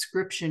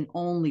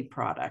subscription-only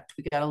product.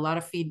 We got a lot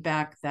of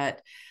feedback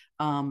that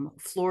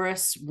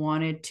florists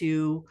wanted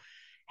to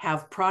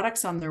have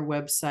products on their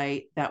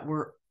website that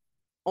were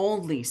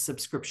only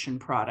subscription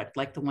product,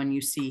 like the one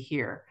you see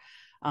here,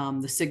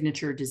 the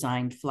signature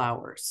designed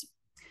flowers.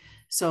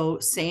 So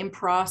same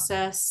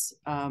process.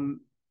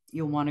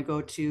 You'll want to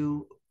go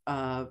to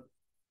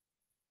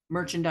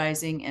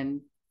merchandising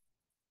and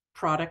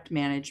product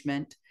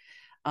management.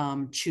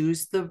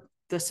 Choose the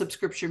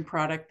subscription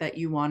product that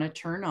you want to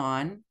turn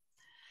on.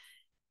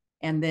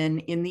 And then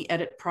in the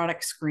edit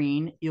product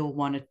screen, you'll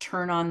want to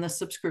turn on the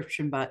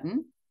subscription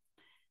button,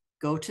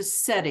 go to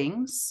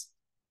settings,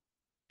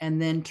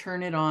 and then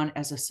turn it on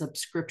as a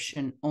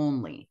subscription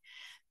only.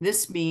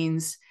 This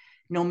means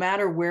no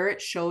matter where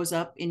it shows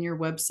up in your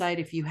website,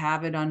 if you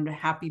have it on the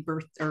happy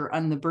birthday or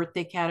on the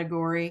birthday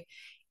category,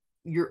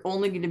 you're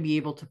only going to be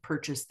able to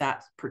purchase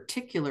that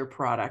particular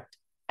product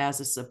as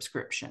a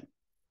subscription.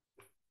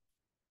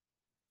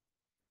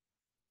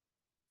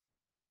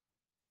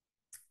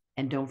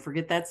 And don't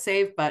forget that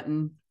save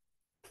button.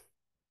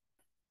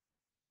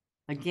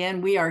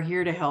 Again, we are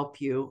here to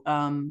help you.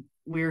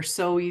 We're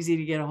so easy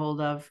to get a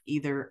hold of,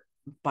 either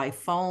by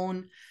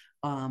phone.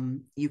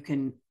 You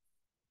can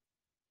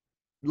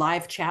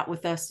live chat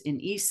with us in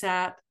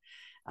eSat,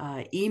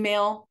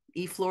 email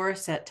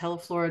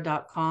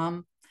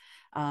eflorist@teleflora.com,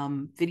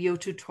 video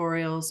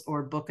tutorials,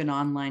 or book an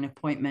online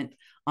appointment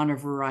on a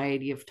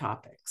variety of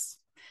topics.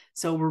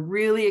 So we're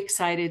really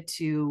excited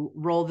to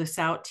roll this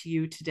out to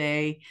you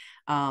today.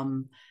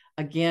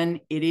 Again,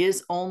 it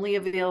is only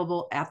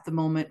available at the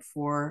moment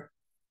for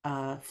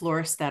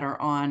florists that are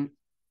on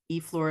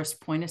eFlorist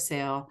point of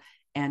sale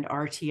and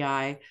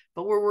RTI,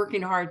 but we're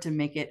working hard to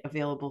make it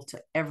available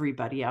to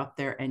everybody out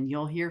there, and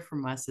you'll hear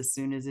from us as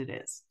soon as it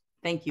is.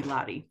 Thank you,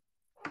 Lottie.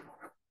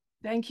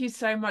 Thank you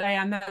so much,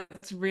 Diane.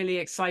 That's really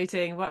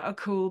exciting. What a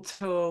cool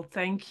tool.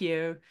 Thank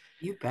you.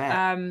 You bet.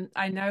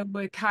 I know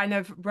we're kind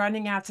of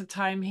running out of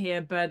time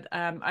here, but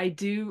I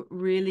do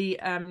really,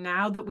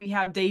 now that we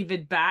have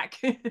David back,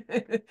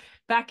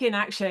 back in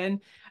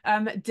action,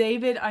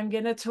 David, I'm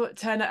going to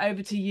turn it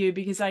over to you,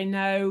 because I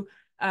know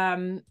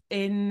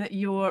in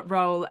your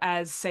role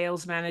as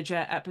sales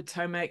manager at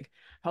Potomac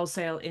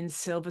Wholesale in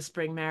Silver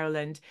Spring,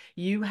 Maryland,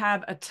 you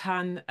have a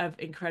ton of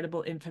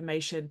incredible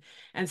information.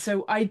 And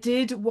so I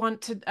did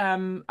want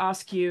to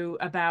ask you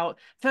about,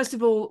 first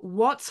of all,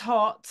 what's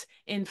hot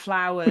in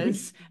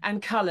flowers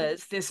and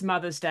colors this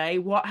Mother's Day?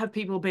 What have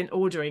people been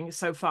ordering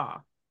so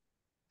far?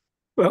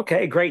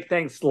 Okay, great.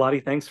 Thanks,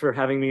 Lottie. Thanks for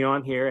having me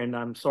on here. And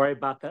I'm sorry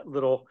about that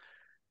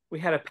we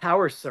had a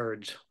power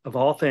surge of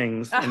all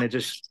things, and it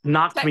just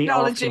knocked me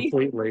off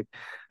completely.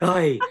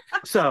 But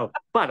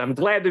I'm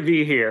glad to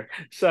be here.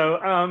 So,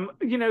 I'm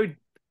going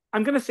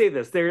to say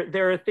this.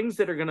 There are things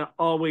that are going to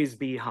always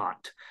be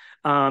hot,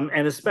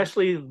 and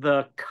especially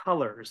the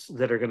colors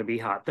that are going to be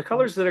hot. The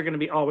colors that are going to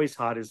be always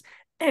hot is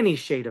any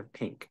shade of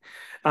pink.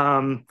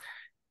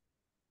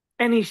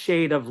 Any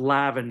shade of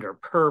lavender,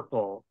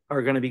 purple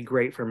are going to be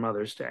great for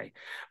Mother's Day.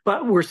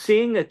 But we're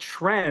seeing a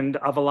trend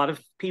of a lot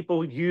of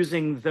people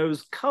using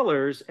those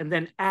colors and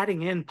then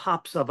adding in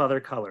pops of other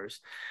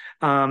colors.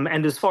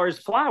 And as far as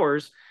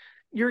flowers,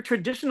 your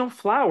traditional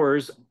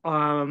flowers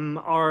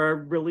are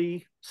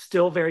really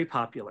still very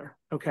popular,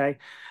 okay?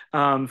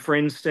 For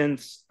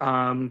instance,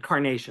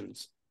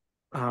 carnations.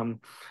 And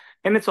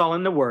it's all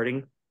in the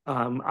wording.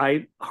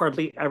 I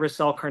hardly ever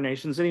sell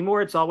carnations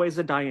anymore. It's always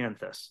a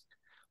dianthus.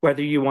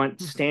 Whether you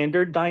want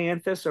standard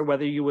dianthus or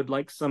whether you would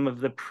like some of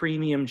the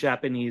premium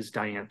Japanese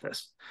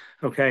dianthus.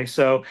 Okay,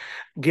 so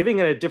giving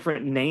it a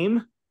different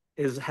name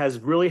has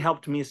really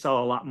helped me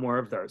sell a lot more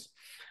of those.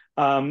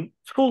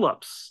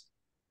 Tulips.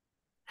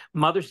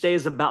 Mother's Day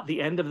is about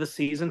the end of the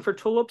season for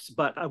tulips,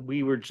 but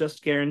we were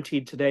just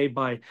guaranteed today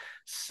by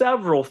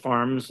several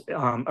farms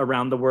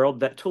around the world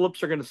that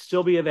tulips are going to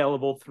still be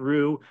available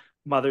through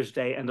Mother's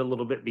Day and a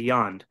little bit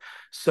beyond.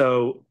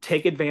 So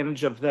take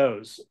advantage of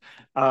those.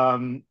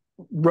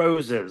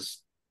 Roses,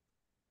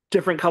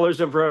 different colors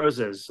of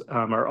roses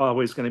are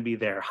always going to be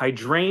there.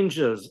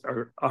 Hydrangeas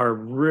are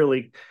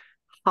really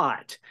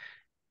hot.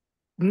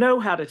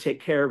 Know how to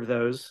take care of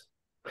those.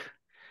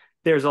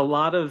 There's a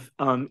lot of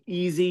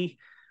easy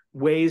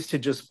ways to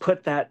just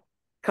cut that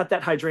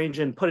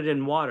hydrangea and put it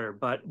in water,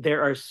 but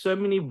there are so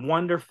many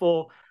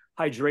wonderful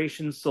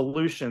hydration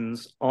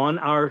solutions on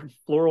our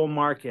floral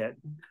market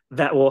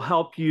that will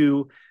help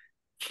you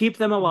keep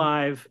them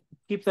alive,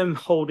 keep them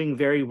holding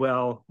very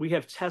well. We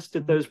have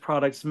tested those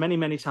products many,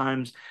 many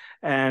times,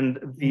 and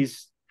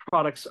these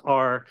products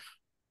are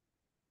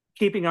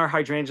keeping our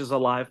hydrangeas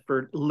alive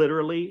for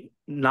literally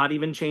not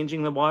even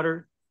changing the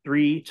water,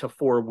 3 to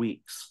 4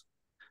 weeks.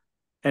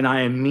 And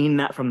I mean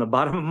that from the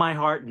bottom of my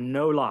heart,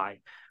 no lie.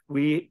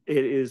 It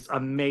is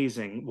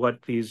amazing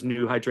what these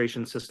new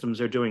hydration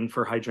systems are doing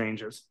for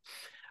hydrangeas.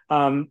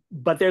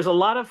 But there's a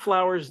lot of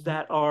flowers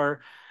that are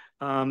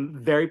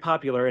very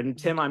popular. And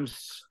Tim, I'm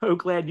so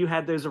glad you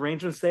had those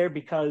arrangements there,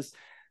 because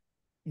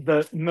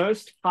the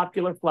most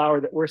popular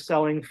flower that we're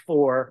selling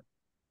for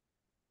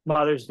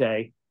Mother's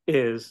Day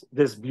is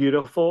this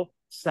beautiful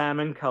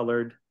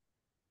salmon-colored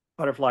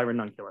butterfly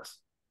ranunculus.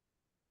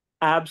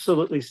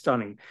 Absolutely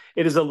stunning.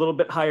 It is a little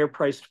bit higher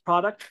priced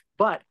product,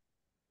 but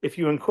if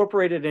you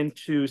incorporate it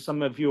into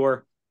some of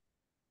your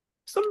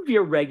some of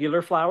your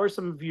regular flowers,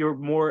 some of your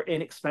more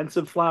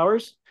inexpensive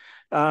flowers.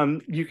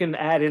 You can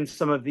add in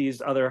some of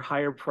these other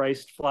higher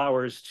priced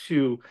flowers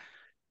to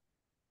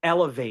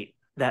elevate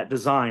that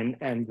design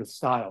and the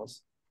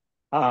styles.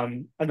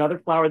 Another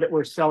flower that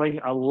we're selling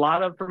a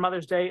lot of for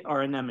Mother's Day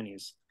are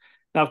anemones.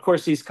 Now, of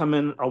course, these come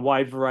in a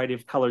wide variety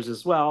of colors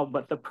as well,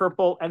 but the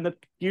purple and the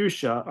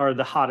fuchsia are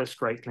the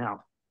hottest right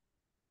now.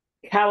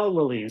 Calla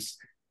lilies,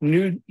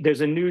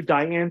 there's a new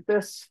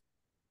Dianthus.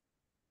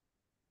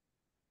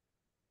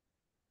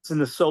 It's in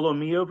the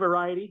Solomio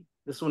variety.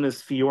 This one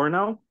is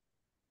Fiorno.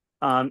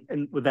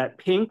 And with that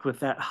pink, with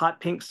that hot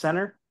pink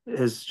center,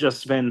 has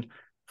just been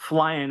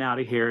flying out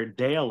of here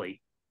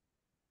daily.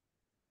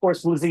 Of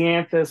course,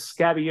 Lisianthus,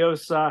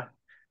 Scabiosa,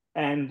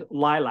 and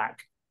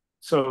lilac.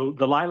 So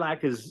the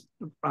lilac is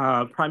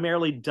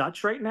primarily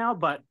Dutch right now,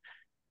 but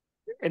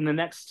in the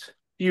next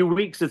few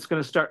weeks, it's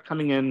going to start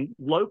coming in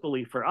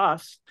locally for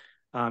us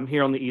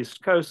here on the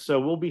East Coast. So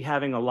we'll be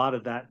having a lot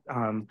of that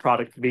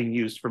product being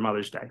used for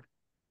Mother's Day.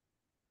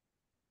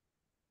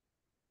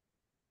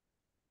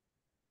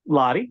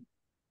 Lottie?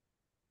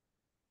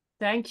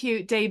 Thank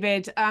you,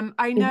 David.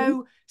 I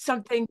know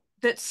something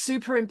that's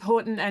super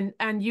important,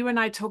 and you and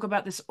I talk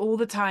about this all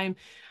the time.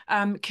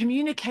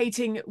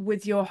 Communicating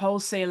with your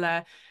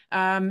wholesaler,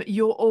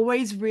 you're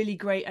always really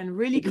great and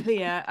really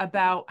clear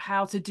about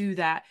how to do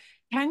that.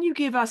 Can you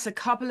give us a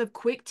couple of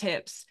quick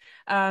tips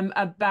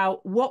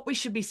about what we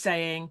should be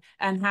saying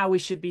and how we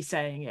should be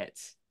saying it?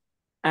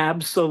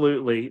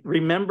 Absolutely.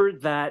 Remember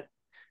that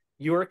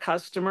your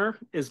customer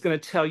is going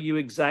to tell you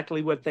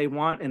exactly what they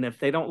want, and if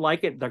they don't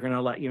like it, they're going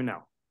to let you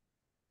know.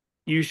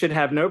 You should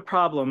have no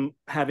problem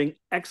having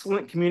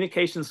excellent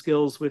communication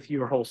skills with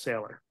your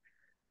wholesaler.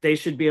 They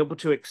should be able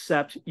to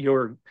accept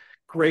your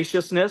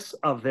graciousness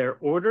of their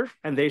order,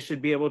 and they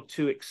should be able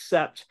to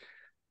accept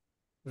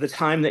the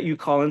time that you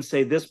call and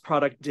say, this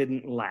product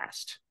didn't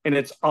last. And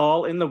it's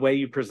all in the way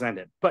you present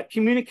it. But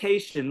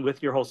communication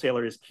with your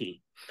wholesaler is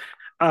key.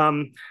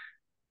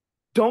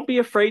 Don't be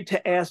afraid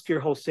to ask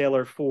your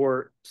wholesaler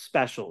for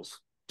specials.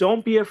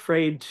 Don't be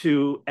afraid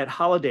to, at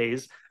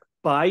holidays,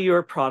 buy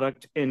your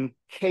product in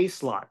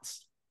case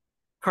lots.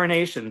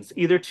 Carnations,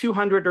 either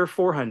 200 or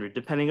 400,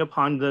 depending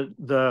upon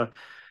the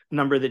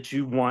number that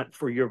you want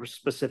for your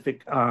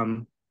specific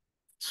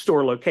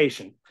store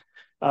location.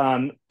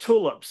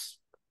 Tulips,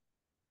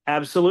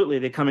 absolutely.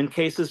 They come in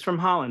cases from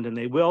Holland, and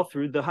they will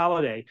through the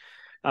holiday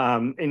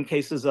in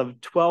cases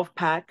of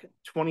 12-pack,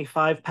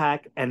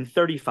 25-pack, and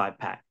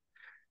 35-pack.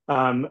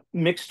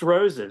 Mixed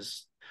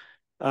roses.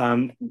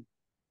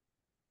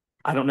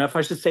 I don't know if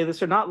I should say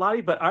this or not,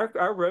 Lottie, but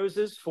our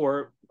roses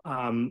for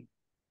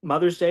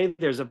Mother's Day,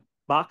 there's a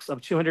box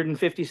of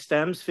 250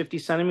 stems, 50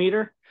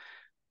 centimeter,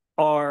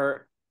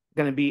 are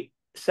going to be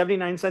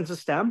 79 cents a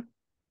stem.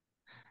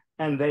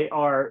 And they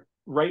are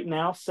right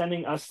now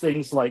sending us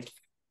things like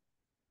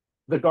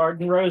the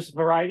garden rose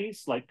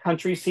varieties, like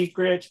Country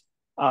Secret.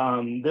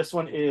 This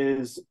one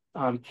is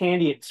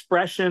Candy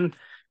Expression.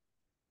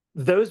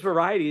 Those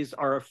varieties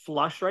are a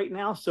flush right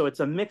now. So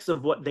it's a mix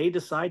of what they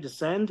decide to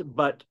send,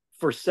 but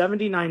for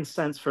 79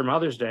 cents for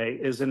Mother's Day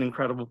is an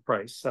incredible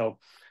price. So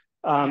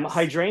yes.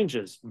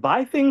 Hydrangeas,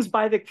 buy things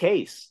by the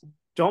case.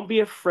 Don't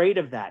be afraid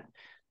of that.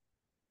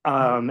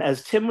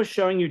 As Tim was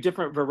showing you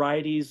different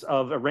varieties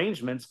of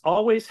arrangements,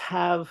 always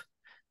have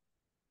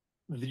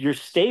your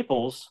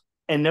staples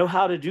and know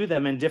how to do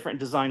them in different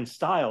design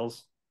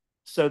styles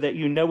so that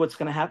you know what's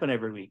going to happen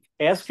every week.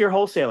 Ask your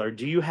wholesaler,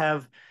 do you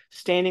have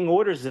standing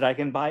orders that I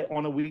can buy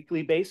on a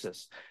weekly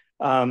basis?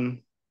 Why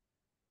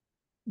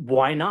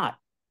not?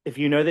 If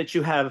you know that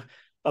you have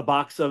a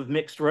box of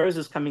mixed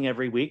roses coming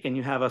every week, and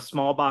you have a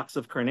small box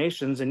of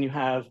carnations, and you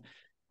have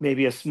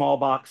maybe a small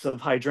box of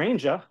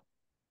hydrangea,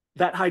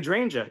 that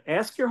hydrangea,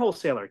 ask your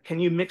wholesaler, can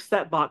you mix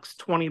that box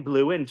 20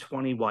 blue and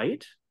 20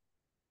 white?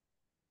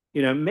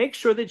 You know, make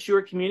sure that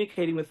you're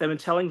communicating with them and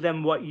telling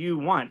them what you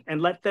want,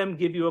 and let them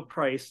give you a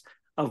price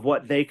of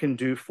what they can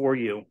do for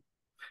you.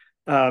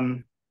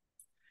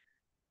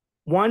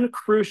 One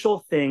crucial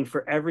thing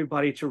for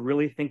everybody to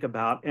really think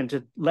about and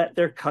to let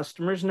their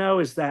customers know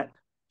is that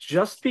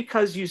just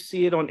because you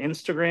see it on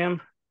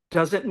Instagram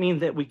doesn't mean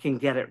that we can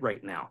get it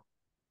right now.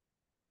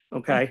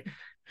 Okay.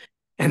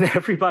 And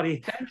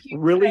everybody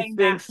really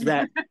thinks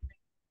that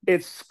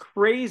it's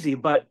crazy,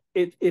 but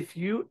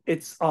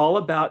it's all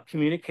about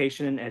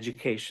communication and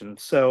education.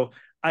 So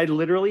I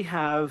literally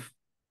have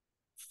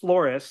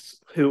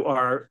florists who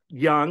are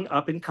young,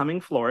 up and coming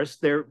florists.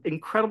 They're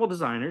incredible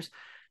designers,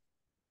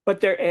 but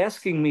they're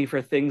asking me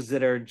for things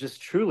that are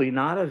just truly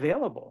not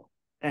available.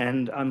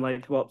 And I'm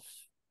like, well,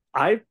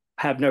 I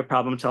have no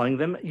problem telling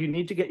them, you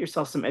need to get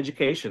yourself some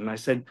education. And I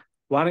said,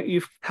 why don't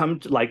you come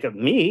to, like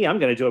me, I'm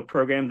going to do a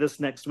program this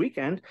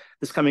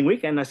coming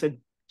weekend. I said,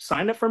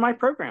 sign up for my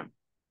program.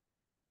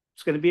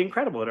 It's going to be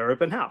incredible at our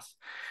open house.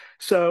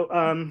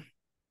 So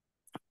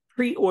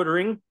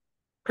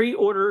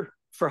pre-order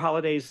for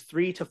holidays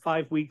 3 to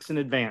 5 weeks in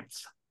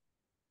advance.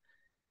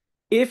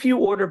 If you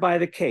order by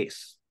the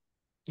case,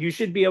 you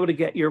should be able to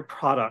get your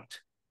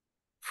product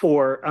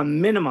for a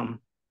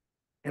minimum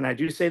and I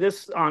do say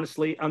this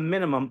honestly, a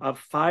minimum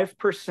of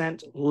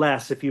 5%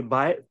 less if you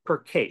buy it per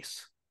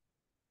case.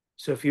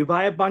 So if you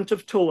buy a bunch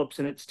of tulips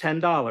and it's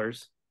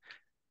 $10,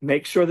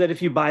 make sure that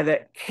if you buy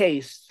that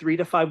case 3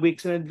 to 5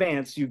 weeks in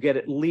advance, you get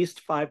at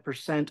least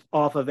 5%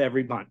 off of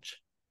every bunch.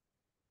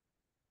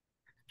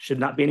 Should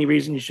not be any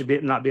reason you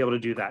should not be able to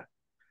do that.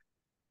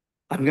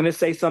 I'm going to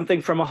say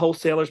something from a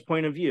wholesaler's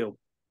point of view.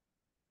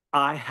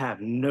 I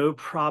have no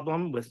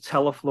problem with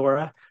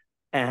Teleflora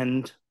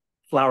and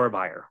Flower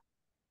Buyer.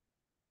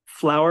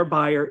 Flower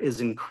Buyer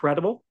is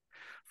incredible.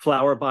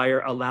 Flower Buyer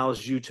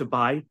allows you to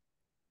buy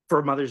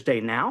for Mother's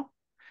Day now.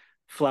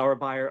 Flower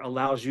Buyer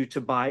allows you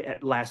to buy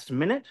at last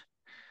minute.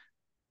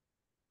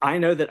 I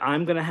know that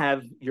I'm going to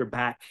have your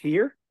back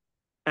here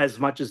as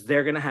much as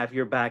they're going to have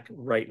your back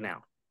right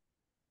now.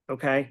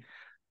 Okay?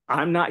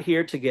 I'm not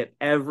here to get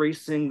every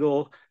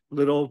single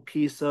little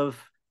piece of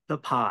the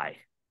pie.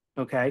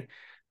 Okay?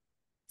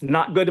 It's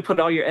not good to put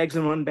all your eggs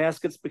in one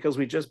basket because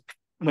we just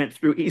went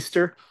through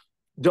Easter.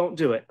 Don't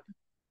do it.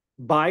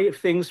 Buy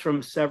things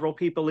from several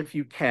people if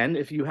you can,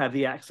 if you have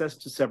the access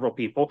to several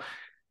people,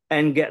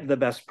 and get the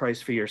best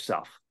price for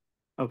yourself.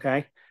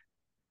 Okay?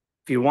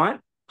 If you want,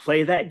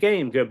 play that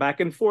game. Go back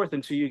and forth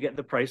until you get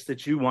the price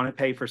that you want to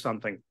pay for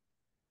something.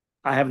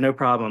 I have no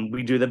problem.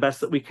 We do the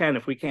best that we can.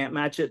 If we can't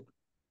match it,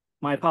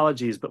 my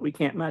apologies, but we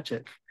can't match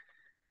it.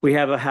 We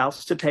have a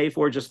house to pay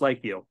for just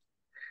like you.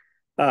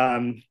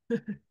 The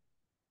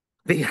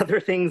other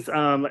things,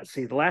 let's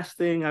see, the last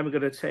thing I'm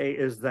going to say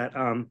is that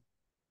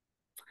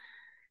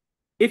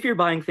if you're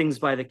buying things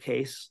by the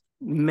case,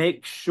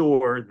 make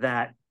sure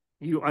that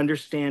you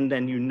understand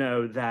and you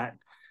know that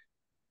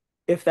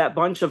if that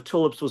bunch of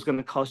tulips was going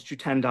to cost you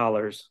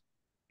 $10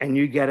 and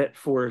you get it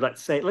for,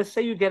 let's say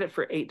you get it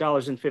for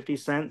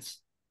 $8.50,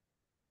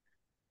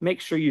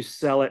 make sure you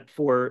sell it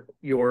for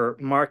your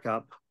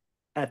markup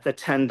at the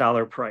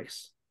 $10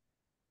 price.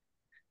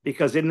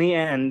 Because in the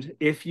end,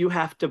 if you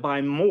have to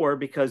buy more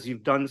because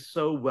you've done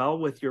so well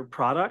with your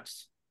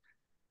products,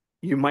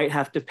 you might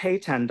have to pay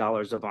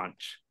 $10 a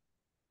bunch.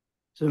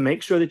 So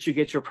make sure that you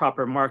get your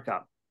proper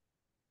markup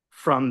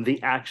from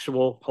the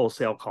actual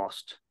wholesale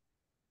cost,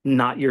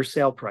 not your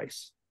sale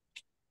price.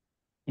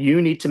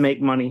 You need to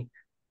make money.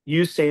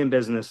 You stay in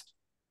business.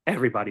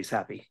 Everybody's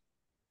happy.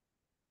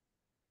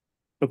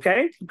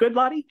 Okay, good,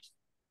 Lottie?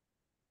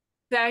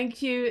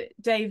 Thank you,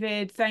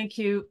 David. Thank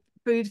you.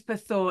 Food for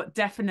thought,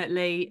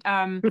 definitely.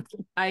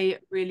 I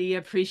really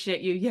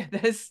appreciate you. Yeah,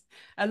 there's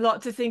a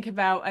lot to think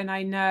about. And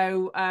I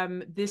know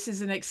this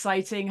is an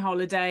exciting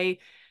holiday.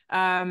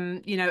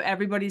 You know,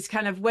 everybody's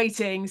kind of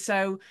waiting.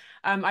 So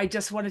I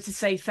just wanted to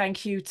say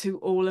thank you to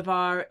all of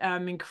our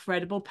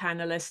incredible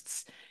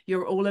panelists.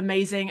 You're all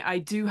amazing. I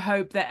do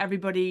hope that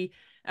everybody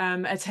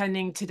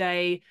attending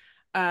today,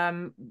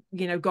 you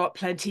know, got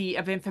plenty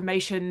of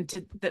information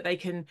that they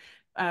can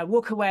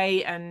walk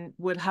away and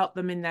will help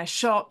them in their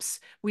shops.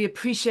 We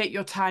appreciate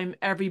your time,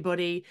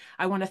 everybody.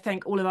 I want to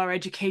thank all of our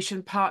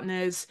education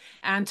partners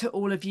and to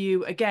all of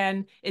you.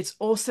 Again, it's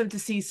awesome to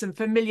see some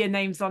familiar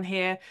names on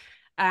here.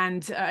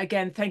 And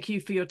again, thank you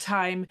for your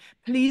time.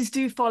 Please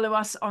do follow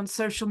us on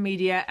social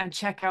media and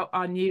check out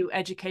our new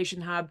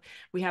Education Hub.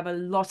 We have a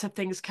lot of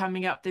things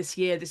coming up this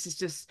year. This is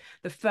just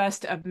the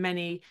first of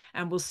many,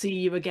 and we'll see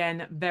you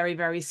again very,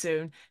 very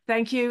soon.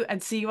 Thank you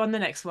and see you on the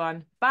next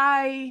one.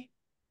 Bye.